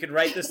Yeah, you could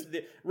write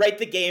write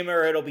the game,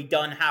 or it'll be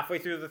done halfway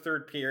through the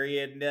third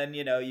period, and then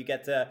you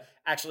get to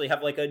actually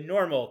have like a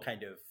normal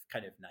kind of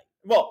night.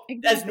 Well, as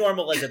exactly.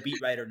 normal as a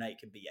beat writer night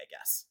can be, I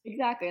guess.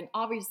 Exactly. And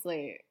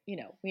obviously, we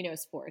know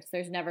sports.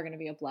 There's never going to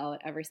be a blowout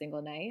every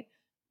single night.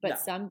 No. But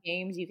some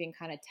games you can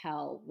kind of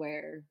tell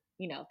where,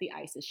 the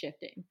ice is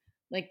shifting.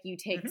 Like you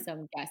take Hmm.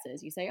 some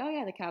guesses. You say, oh,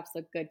 yeah, the Caps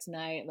look good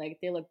tonight. Like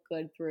they look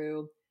good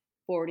through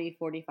 40,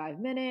 45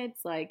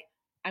 minutes. Like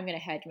I'm going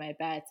to hedge my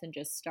bets and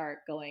just start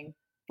going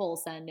full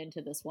send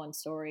into this one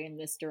story in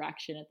this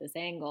direction at this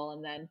angle.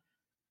 And then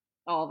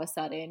all of a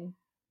sudden,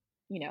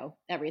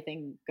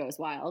 everything goes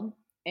wild.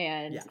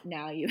 And Yeah.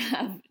 now you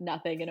have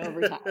nothing in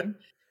overtime.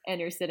 And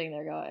you're sitting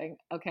there going,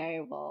 okay,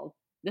 well,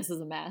 this is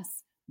a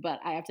mess, but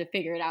I have to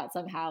figure it out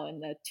somehow in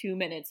the 2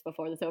 minutes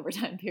before this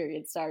overtime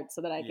period starts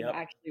so that I can Yep.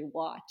 actually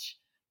watch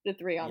the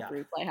 3-on-3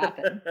 Yeah. play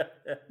happen.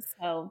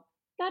 So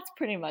that's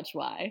pretty much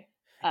why.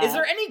 Is Uh,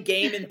 there any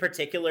game in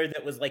particular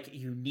that was like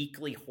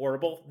uniquely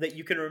horrible that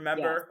you can yes,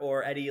 remember,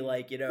 or any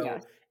like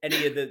yes.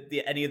 any of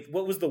the any of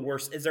what was the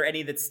worst? Is there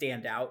any that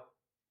stand out?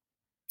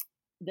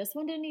 this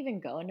one didn't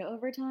even go into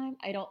overtime.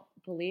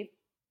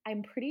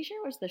 I'm pretty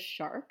sure it was the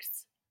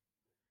Sharks.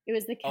 It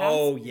was the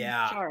Oh, Caps and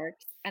yeah.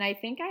 Sharks. And I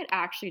think I'd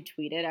actually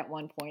tweeted at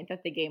one point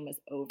that the game was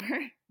over.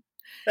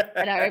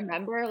 And I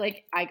remember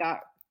like I got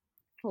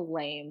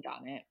flamed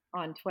on it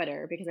on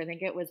Twitter because I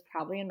think it was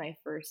probably in my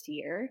first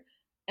year.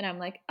 And I'm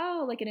like,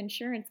 oh, like an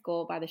insurance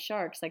goal by the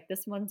Sharks, like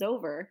this one's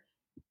over.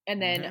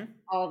 And then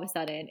all of a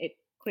sudden it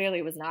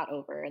clearly was not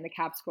over. And the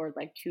Caps scored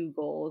like 2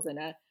 goals and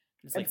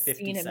it's like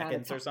 50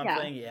 seconds or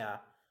something. Yeah.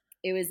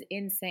 It was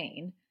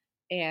insane.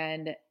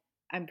 And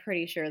I'm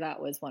pretty sure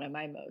that was one of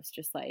my most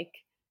just like,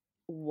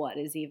 what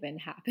is even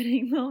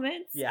happening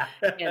moments. Yeah.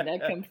 And a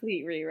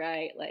complete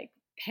rewrite, like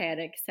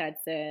panic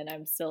sets in.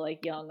 I'm still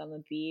like young on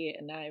the beat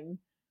and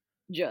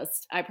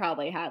I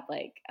probably had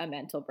like a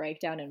mental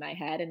breakdown in my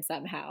head and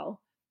somehow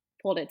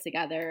pulled it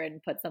together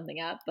and put something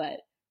up. But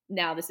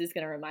now this is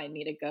going to remind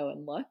me to go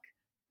and look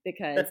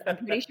because I'm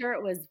pretty sure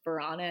it was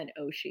Verana and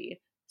Oshie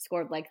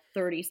scored like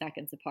 30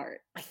 seconds apart.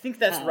 I think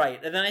that's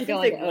right. And then I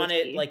think they won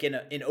it like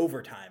in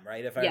overtime,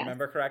 right? If I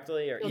remember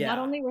correctly. Or so not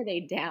only were they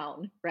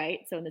down, right?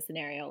 So in the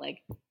scenario, like,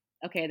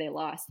 okay, they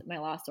lost my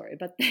lost story,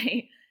 but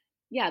they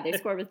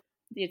scored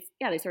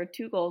they scored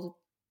 2 goals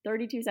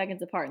 32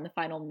 seconds apart in the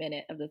final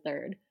minute of the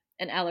third.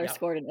 And Eller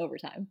scored in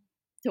overtime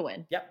to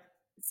win. Yep.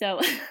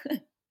 So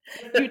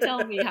you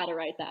tell me how to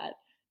write that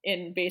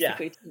in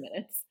basically 2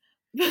 minutes.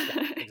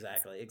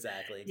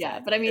 Exactly. Yeah,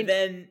 but I mean,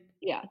 then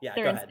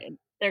they're insane.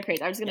 They're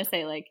crazy. I was gonna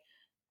say like,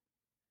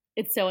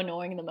 it's so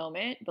annoying in the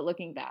moment, but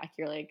looking back,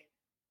 you're like,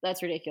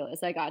 that's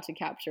ridiculous. I got to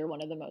capture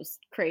one of the most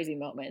crazy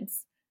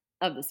moments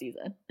of the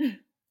season.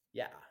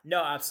 Yeah,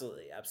 no,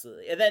 absolutely.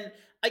 And then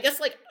I guess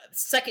like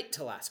second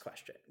to last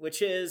question,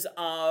 which is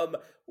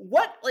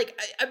what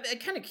like I'm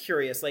kind of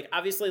curious, like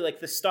obviously like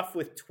the stuff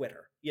with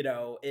Twitter,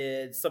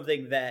 is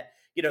something that,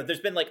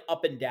 there's been like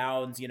up and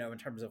downs, in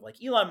terms of like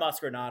Elon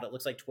Musk or not. It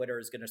looks like Twitter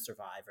is going to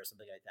survive or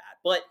something like that.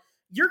 But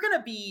you're going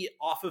to be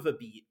off of a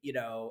beat,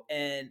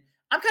 and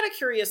I'm kind of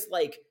curious,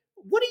 like,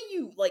 what do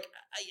you like?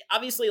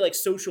 Obviously, like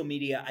social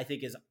media, I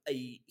think is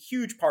a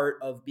huge part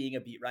of being a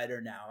beat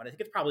writer now. And I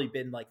think it's probably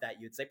been like that,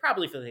 you'd say,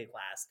 probably for the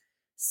last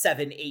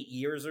 7-8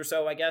 years or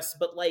so, I guess.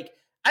 But like,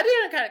 I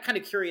did kind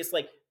of curious,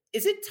 like,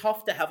 is it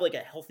tough to have like a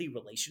healthy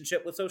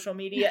relationship with social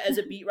media as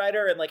a beat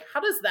writer? And like, how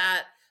do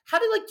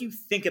you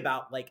think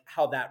about like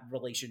how that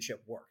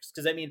relationship works?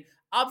 Because I mean,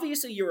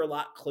 obviously you're a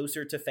lot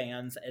closer to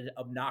fans and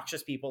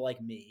obnoxious people like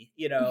me,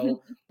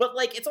 but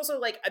like, it's also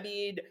like, I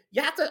mean,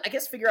 you have to, I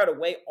guess, figure out a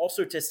way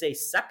also to stay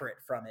separate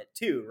from it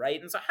too.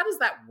 Right. And so how does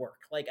that work?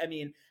 Like, I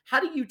mean,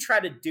 how do you try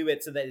to do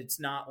it so that it's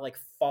not like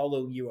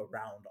following you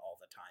around all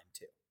the time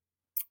too?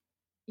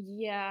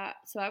 Yeah.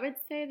 So I would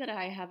say that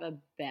I have a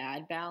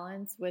bad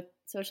balance with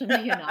social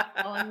media not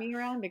following me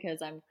around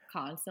because I'm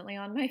constantly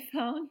on my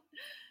phone.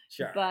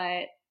 Sure.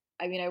 But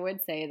I mean, I would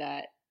say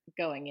that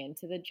going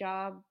into the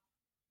job,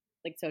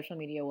 like social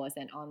media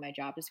wasn't on my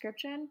job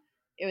description.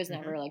 It was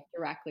never like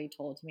directly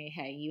told to me,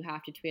 hey, you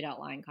have to tweet out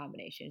line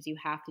combinations. You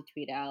have to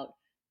tweet out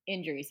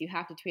injuries. You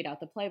have to tweet out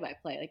the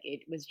play-by-play. Like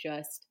it was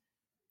just,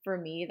 for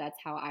me, that's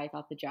how I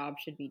thought the job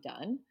should be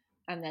done.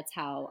 And that's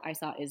how I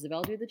saw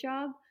Isabel do the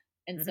job.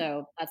 And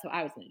so that's how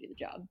I was going to do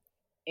the job.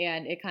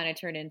 And it kind of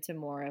turned into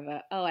more of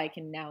I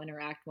can now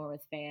interact more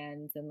with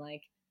fans. And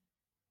like,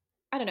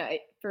 I don't know,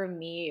 for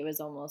me, it was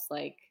almost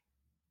like,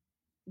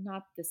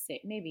 not the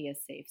safe, maybe a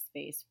safe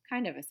space,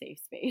 kind of a safe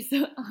space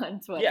on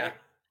Twitter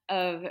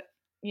of,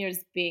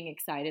 just being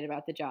excited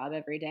about the job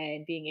every day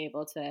and being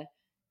able to,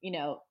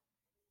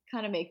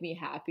 kind of make me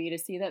happy to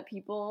see that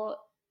people,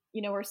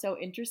 were so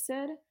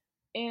interested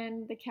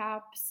in the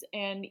Caps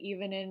and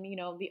even in,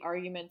 the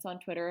arguments on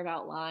Twitter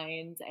about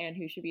lines and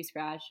who should be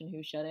scratched and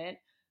who shouldn't.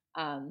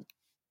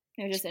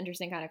 They're just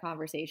interesting kind of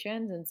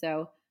conversations. And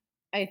so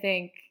I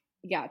think,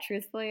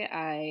 truthfully,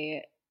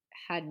 I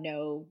had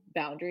no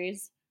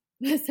boundaries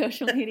with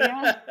social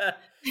media.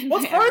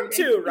 Well, it's hard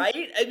to,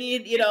 right? I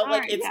mean,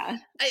 like it's,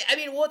 I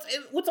mean,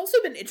 what's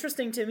also been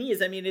interesting to me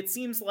is, I mean, it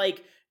seems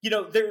like,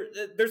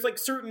 there's like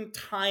certain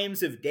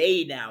times of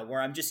day now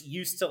where I'm just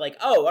used to like,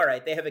 oh, all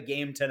right, they have a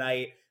game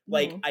tonight.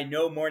 Like, I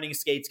know morning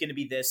skate's going to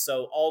be this.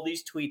 So all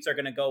these tweets are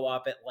going to go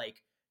up at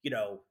like,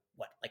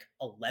 like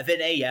 11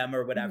 a.m.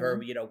 or whatever,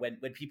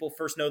 when people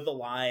first know the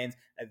lines.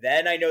 And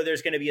then I know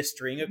there's going to be a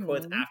string of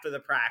quotes after the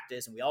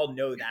practice. And we all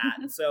know that.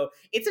 And so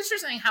it's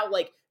interesting how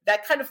like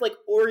that kind of like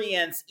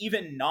orients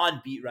even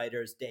non-beat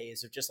writers'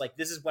 days of just like,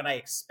 this is when I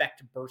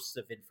expect bursts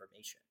of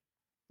information.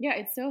 Yeah,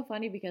 it's so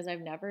funny because I've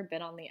never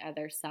been on the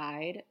other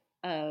side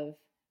of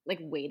like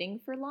waiting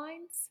for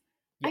lines.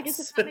 Yes. I guess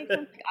if that makes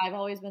sense. Like, I've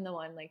always been the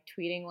one like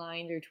tweeting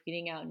lines or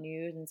tweeting out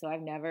news. And so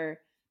I've never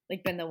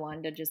like been the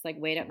one to just like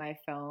wait at my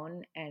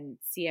phone and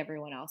see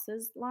everyone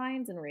else's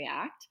lines and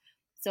react.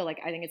 So like,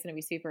 I think it's going to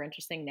be super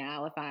interesting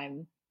now if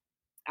I'm,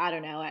 I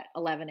don't know, at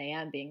 11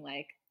 a.m. being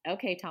like,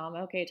 okay, Tom,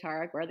 okay,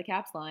 Tarek, where are the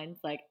Caps lines?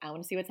 Like, I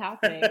want to see what's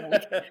happening.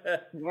 Like,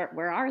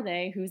 where are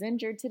they? Who's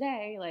injured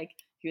today? Like,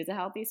 who's a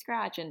healthy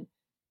scratch? And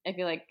I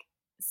feel like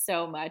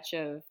so much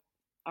of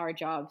our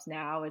jobs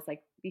now is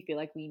like, we feel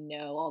like we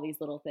know all these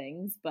little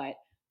things, but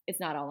it's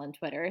not all on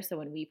Twitter. So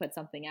when we put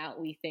something out,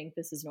 we think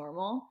this is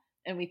normal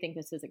and we think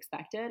this is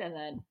expected, and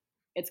then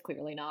it's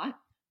clearly not.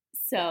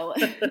 So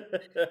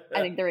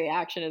I think the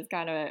reaction is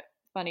kind of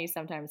funny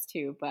sometimes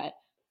too. But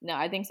no,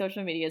 I think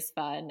social media is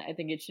fun. I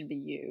think it should be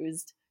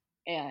used.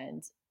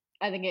 And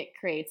I think it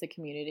creates a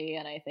community.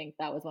 And I think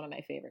that was one of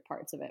my favorite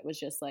parts of it, was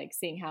just like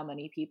seeing how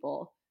many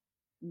people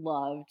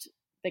loved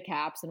the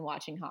Caps and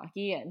watching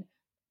hockey. And,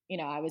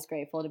 I was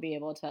grateful to be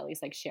able to at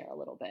least like share a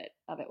little bit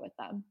of it with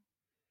them.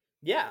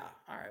 Yeah.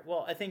 All right.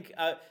 Well, I think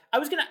I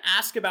was going to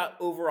ask about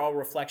overall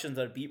reflections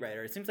on a beat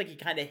writer. It seems like you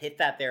kind of hit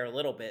that there a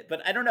little bit,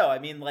 but I don't know. I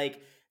mean,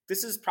 like,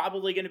 this is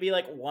probably going to be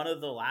like one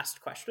of the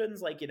last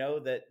questions, like,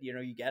 that,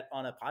 you get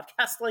on a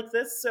podcast like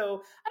this. So I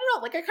don't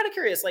know, like, I'm kind of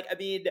curious, like, I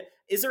mean,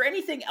 is there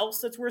anything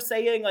else that's worth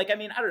saying? Like, I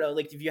mean, I don't know,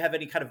 like, if you have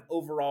any kind of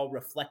overall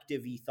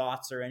reflective-y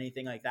thoughts or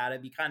anything like that,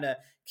 I'd be kind of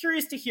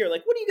curious to hear,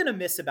 like, what are you going to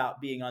miss about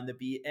being on the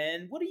beat,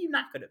 and what are you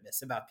not going to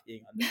miss about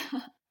being on the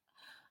beat?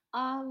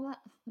 What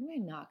am I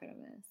not going to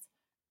miss?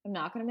 I'm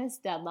not going to miss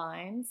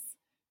deadlines.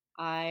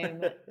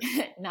 I'm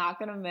not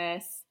going to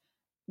miss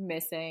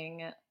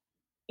missing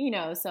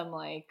some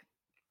like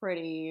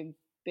pretty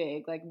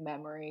big like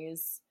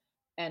memories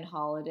and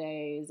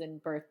holidays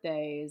and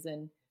birthdays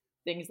and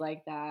things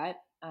like that.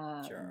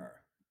 Sure.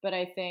 But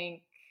I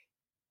think,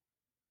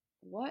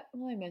 what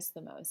will I miss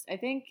the most? I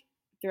think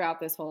throughout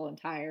this whole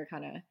entire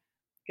kind of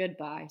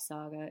goodbye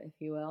saga, if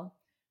you will,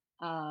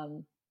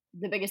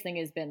 the biggest thing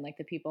has been like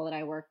the people that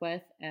I work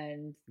with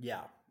and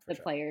the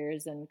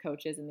players and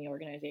coaches in the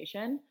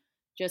organization,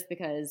 just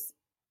because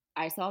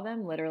I saw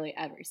them literally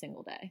every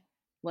single day.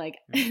 Like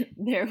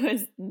there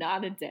was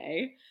not a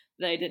day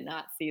that I did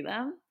not see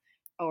them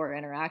or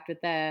interact with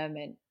them.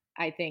 And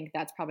I think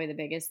that's probably the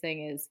biggest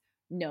thing, is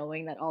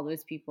knowing that all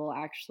those people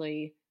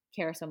actually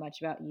care so much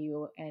about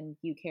you and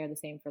you care the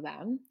same for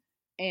them.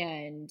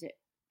 And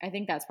I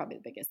think that's probably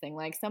the biggest thing.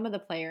 Like some of the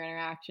player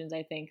interactions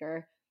I think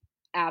are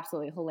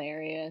absolutely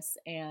hilarious.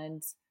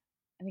 And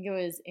I think it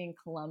was in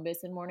Columbus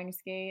in morning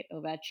skate,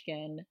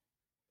 Ovechkin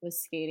was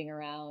skating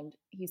around.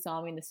 He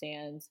saw me in the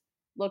stands,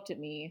 looked at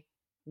me,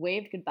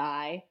 waved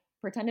goodbye,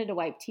 pretended to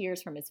wipe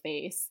tears from his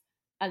face,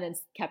 and then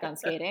kept on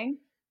skating.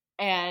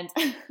 And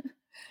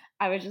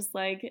I was just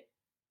like,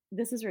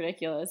 this is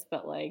ridiculous.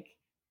 But like,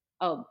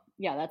 oh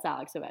yeah, that's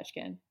Alex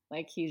Ovechkin.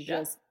 Like he's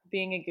just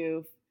being a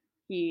goof.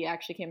 He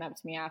actually came up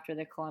to me after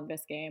the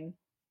Columbus game,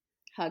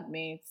 hugged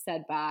me,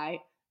 said bye.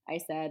 I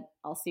said,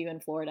 I'll see you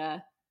in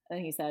Florida. And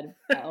he said,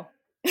 oh.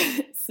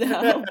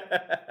 So,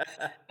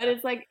 but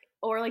it's like,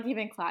 or like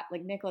even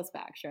like Nicholas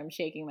Backstrom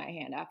shaking my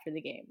hand after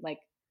the game, like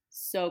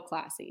so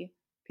classy.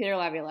 Peter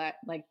Laviolette,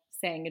 like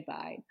saying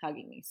goodbye,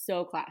 hugging me,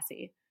 so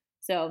classy.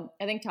 So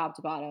I think top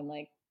to bottom,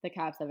 like the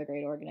Caps have a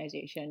great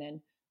organization, and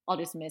I'll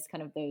just miss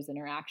kind of those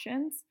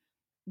interactions,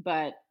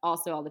 but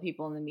also all the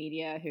people in the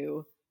media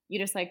who you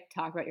just like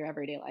talk about your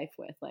everyday life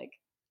with. Like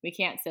we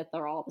can't sit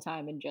there all the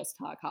time and just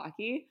talk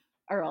hockey,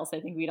 or else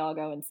I think we'd all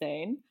go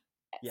insane.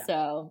 Yeah.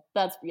 So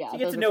that's, so you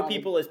get to know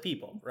people as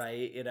people,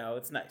 right?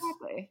 It's nice.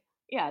 Exactly.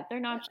 Yeah. They're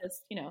not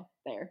just,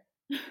 there.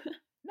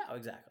 No,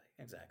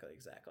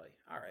 exactly.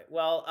 All right.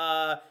 Well,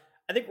 I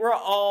think we're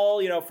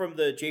all, from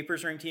the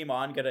Japers Rink team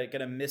on,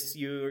 gonna miss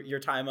your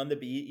time on the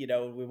beat.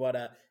 We want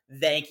to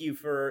thank you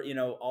for,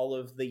 all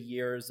of the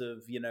years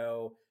of,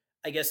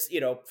 I guess,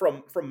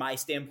 from my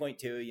standpoint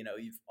too,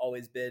 you've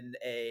always been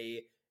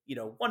a,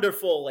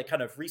 wonderful, like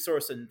kind of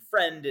resource and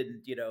friend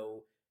and,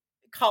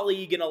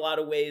 colleague in a lot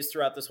of ways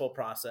throughout this whole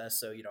process.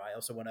 So, I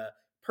also want to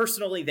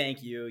personally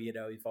thank you.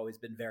 You've always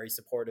been very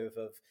supportive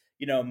of,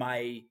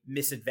 my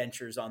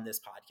misadventures on this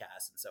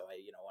podcast. And so I,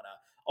 want to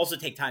also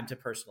take time to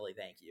personally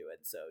thank you.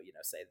 And so,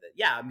 say that,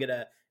 yeah, I'm going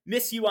to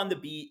miss you on the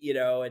beat,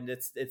 and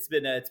it's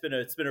been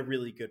a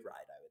really good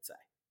ride, I would say.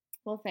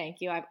 Well, thank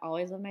you. I've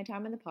always loved my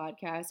time in the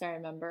podcast. I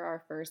remember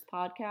our first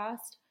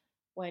podcast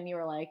when you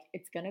were like,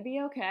 it's going to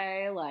be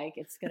okay. Like,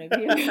 it's going to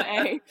be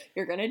okay.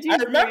 You're going to do I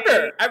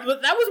remember. That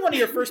was one of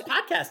your first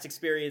podcast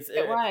experiences.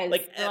 It was.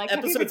 Like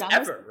episodes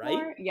ever,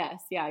 right?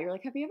 Yes. Yeah. You're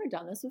like, have you ever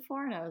done this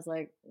before? And I was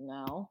like,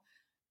 no.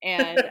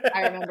 And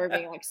I remember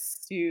being like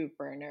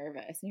super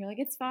nervous. And you're like,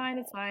 it's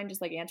fine.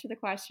 Just like answer the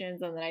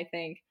questions. And then I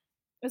think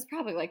it was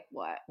probably like,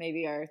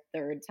 maybe our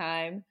third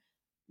time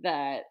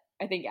that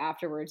I think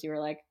afterwards you were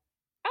like,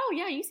 oh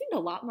yeah, you seemed a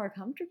lot more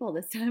comfortable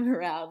this time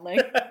around.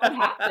 Like, what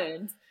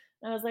happened?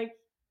 And I was like,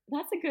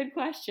 that's a good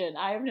question.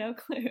 I have no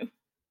clue.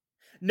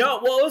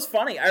 No, well, it was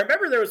funny. I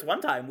remember there was one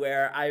time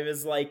where I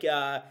was like,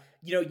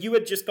 you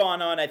had just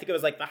gone on, I think it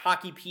was like the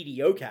Hockey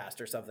PDO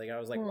cast or something. And I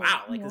was like,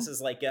 wow, like this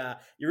is like,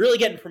 you're really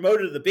getting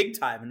promoted to the big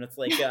time. And it's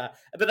like,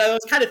 but I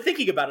was kind of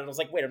thinking about it. I was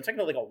like, wait, I'm talking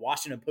about like a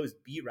Washington Post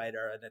beat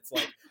writer. And it's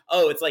like,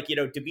 oh, it's like,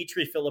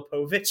 Dmitry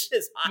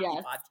Filipovich's hockey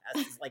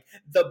podcast is like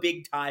the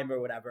big time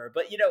or whatever.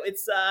 But,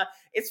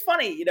 it's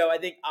funny, I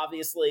think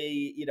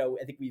obviously,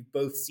 I think we've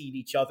both seen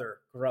each other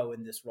grow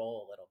in this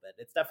role a little bit.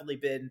 It's definitely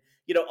been,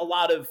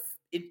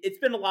 it's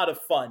been a lot of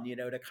fun,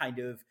 to kind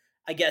of,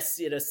 I guess,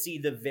 see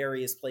the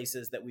various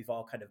places that we've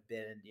all kind of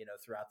been,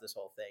 throughout this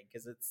whole thing.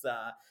 Cause it's,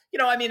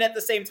 I mean, at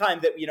the same time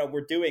that,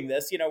 we're doing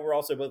this, we're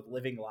also both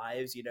living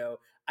lives,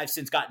 I've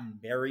since gotten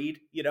married,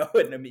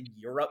 and I'm in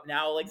Europe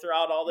now, like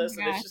throughout all this.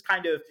 And it's just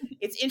kind of,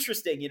 it's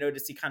interesting, to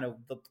see kind of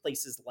the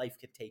places life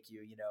could take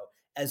you,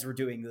 as we're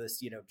doing this,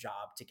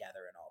 job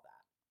together and all that.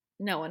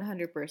 No,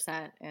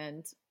 100%.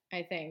 And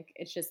I think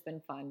it's just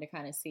been fun to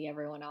kind of see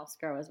everyone else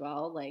grow as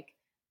well. Like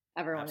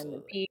everyone in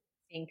the beat,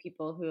 seeing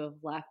people who have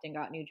left and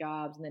got new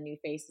jobs and the new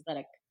faces that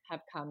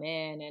have come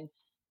in.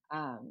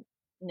 And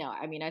no,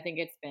 I mean, I think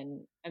it's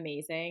been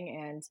amazing.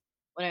 And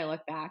when I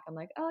look back, I'm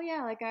like, oh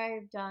yeah, like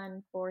I've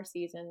done 5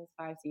 seasons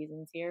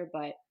here.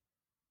 But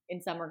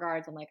in some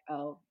regards, I'm like,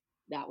 oh,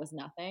 that was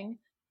nothing.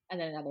 And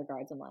then in other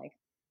regards, I'm like,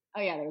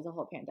 oh yeah, there was a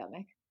whole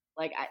pandemic.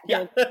 Like,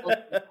 like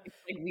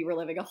we were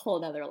living a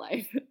whole nother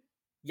life.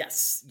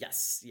 Yes.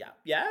 Yeah.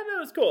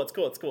 No, it's cool.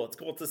 It's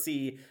cool to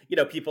see,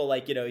 people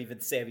like,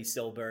 even Sammy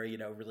Silver,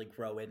 really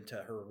grow into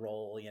her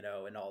role,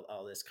 and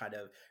all this kind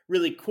of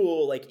really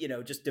cool, like,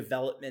 just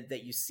development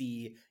that you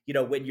see,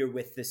 when you're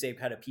with the same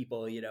kind of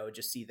people,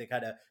 just see the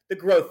kind of the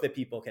growth that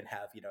people can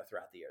have,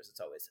 throughout the years.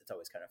 It's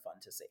always kind of fun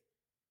to see.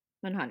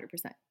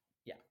 100%.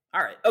 Yeah.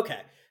 All right.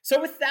 Okay.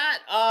 So with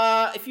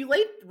that, if you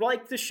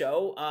like the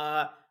show,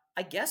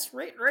 I guess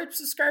rate,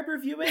 subscribe,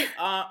 review it.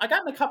 I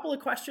got a couple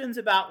of questions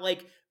about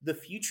like the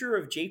future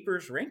of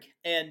Japers Rink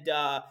and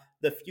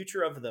the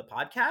future of the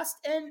podcast,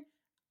 and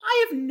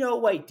I have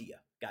no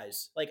idea,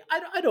 guys. Like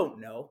I don't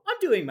know. I'm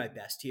doing my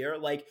best here.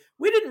 Like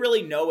we didn't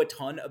really know a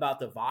ton about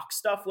the Vox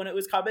stuff when it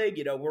was coming.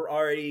 We're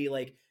already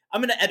like,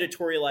 I'm going to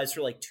editorialize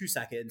for like 2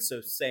 seconds.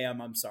 So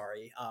Sam, I'm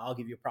sorry. I'll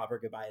give you a proper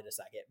goodbye in a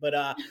second.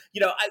 But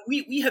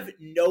we have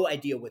no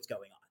idea what's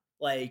going on.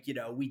 Like,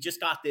 we just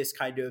got this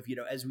kind of,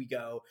 as we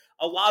go,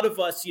 a lot of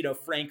us,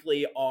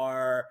 frankly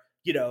are,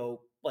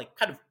 like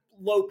kind of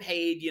low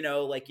paid,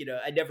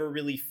 I never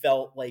really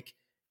felt like,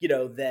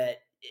 that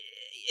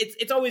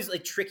it's always a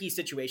tricky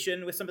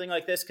situation with something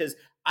like this. Cause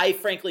I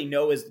frankly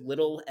know as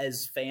little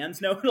as fans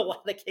know in a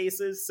lot of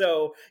cases.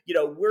 So,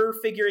 we're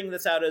figuring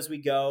this out as we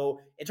go.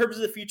 In terms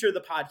of the future of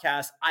the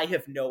podcast, I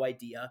have no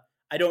idea.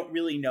 I don't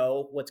really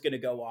know what's going to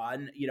go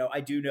on. I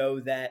do know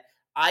that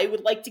I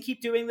would like to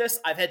keep doing this.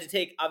 I've had to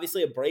take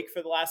obviously a break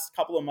for the last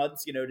couple of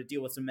months, to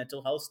deal with some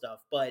mental health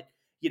stuff. But,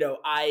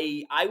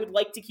 I would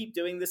like to keep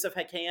doing this if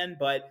I can,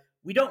 but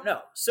we don't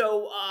know.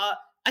 So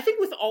I think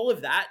with all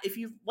of that, if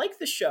you like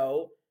the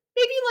show,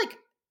 maybe like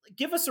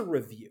give us a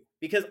review,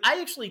 because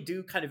I actually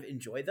do kind of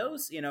enjoy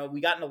those.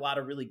 We gotten a lot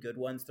of really good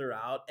ones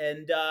throughout.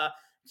 And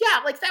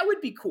yeah, like that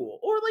would be cool.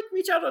 Or like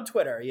reach out on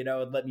Twitter,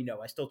 and let me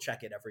know. I still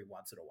check it every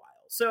once in a while.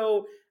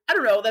 So I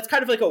don't know. That's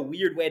kind of like a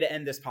weird way to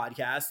end this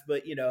podcast,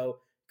 but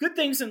good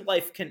things in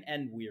life can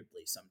end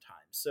weirdly sometimes.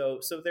 So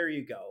there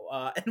you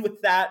go. And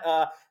with that,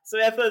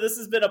 Samantha, this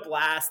has been a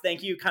blast.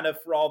 Thank you kind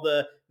of for all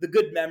the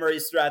good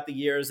memories throughout the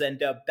years,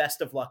 and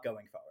best of luck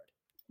going forward.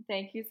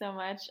 Thank you so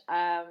much.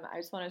 I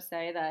just want to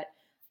say that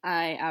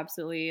I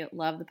absolutely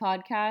love the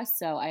podcast.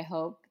 So I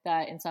hope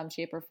that in some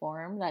shape or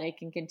form that it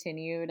can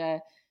continue to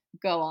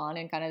go on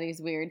in kind of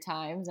these weird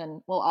times,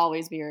 and we'll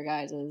always be your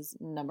guys'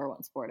 number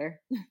one supporter.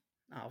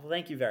 Oh, well,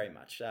 thank you very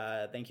much.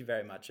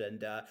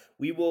 And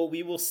we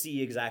will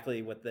see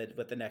exactly what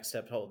the next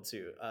step holds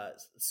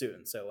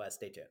soon. So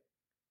stay tuned.